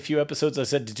believe a few episodes I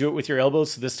said to do it with your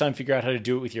elbows, so this time figure out how to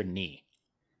do it with your knee.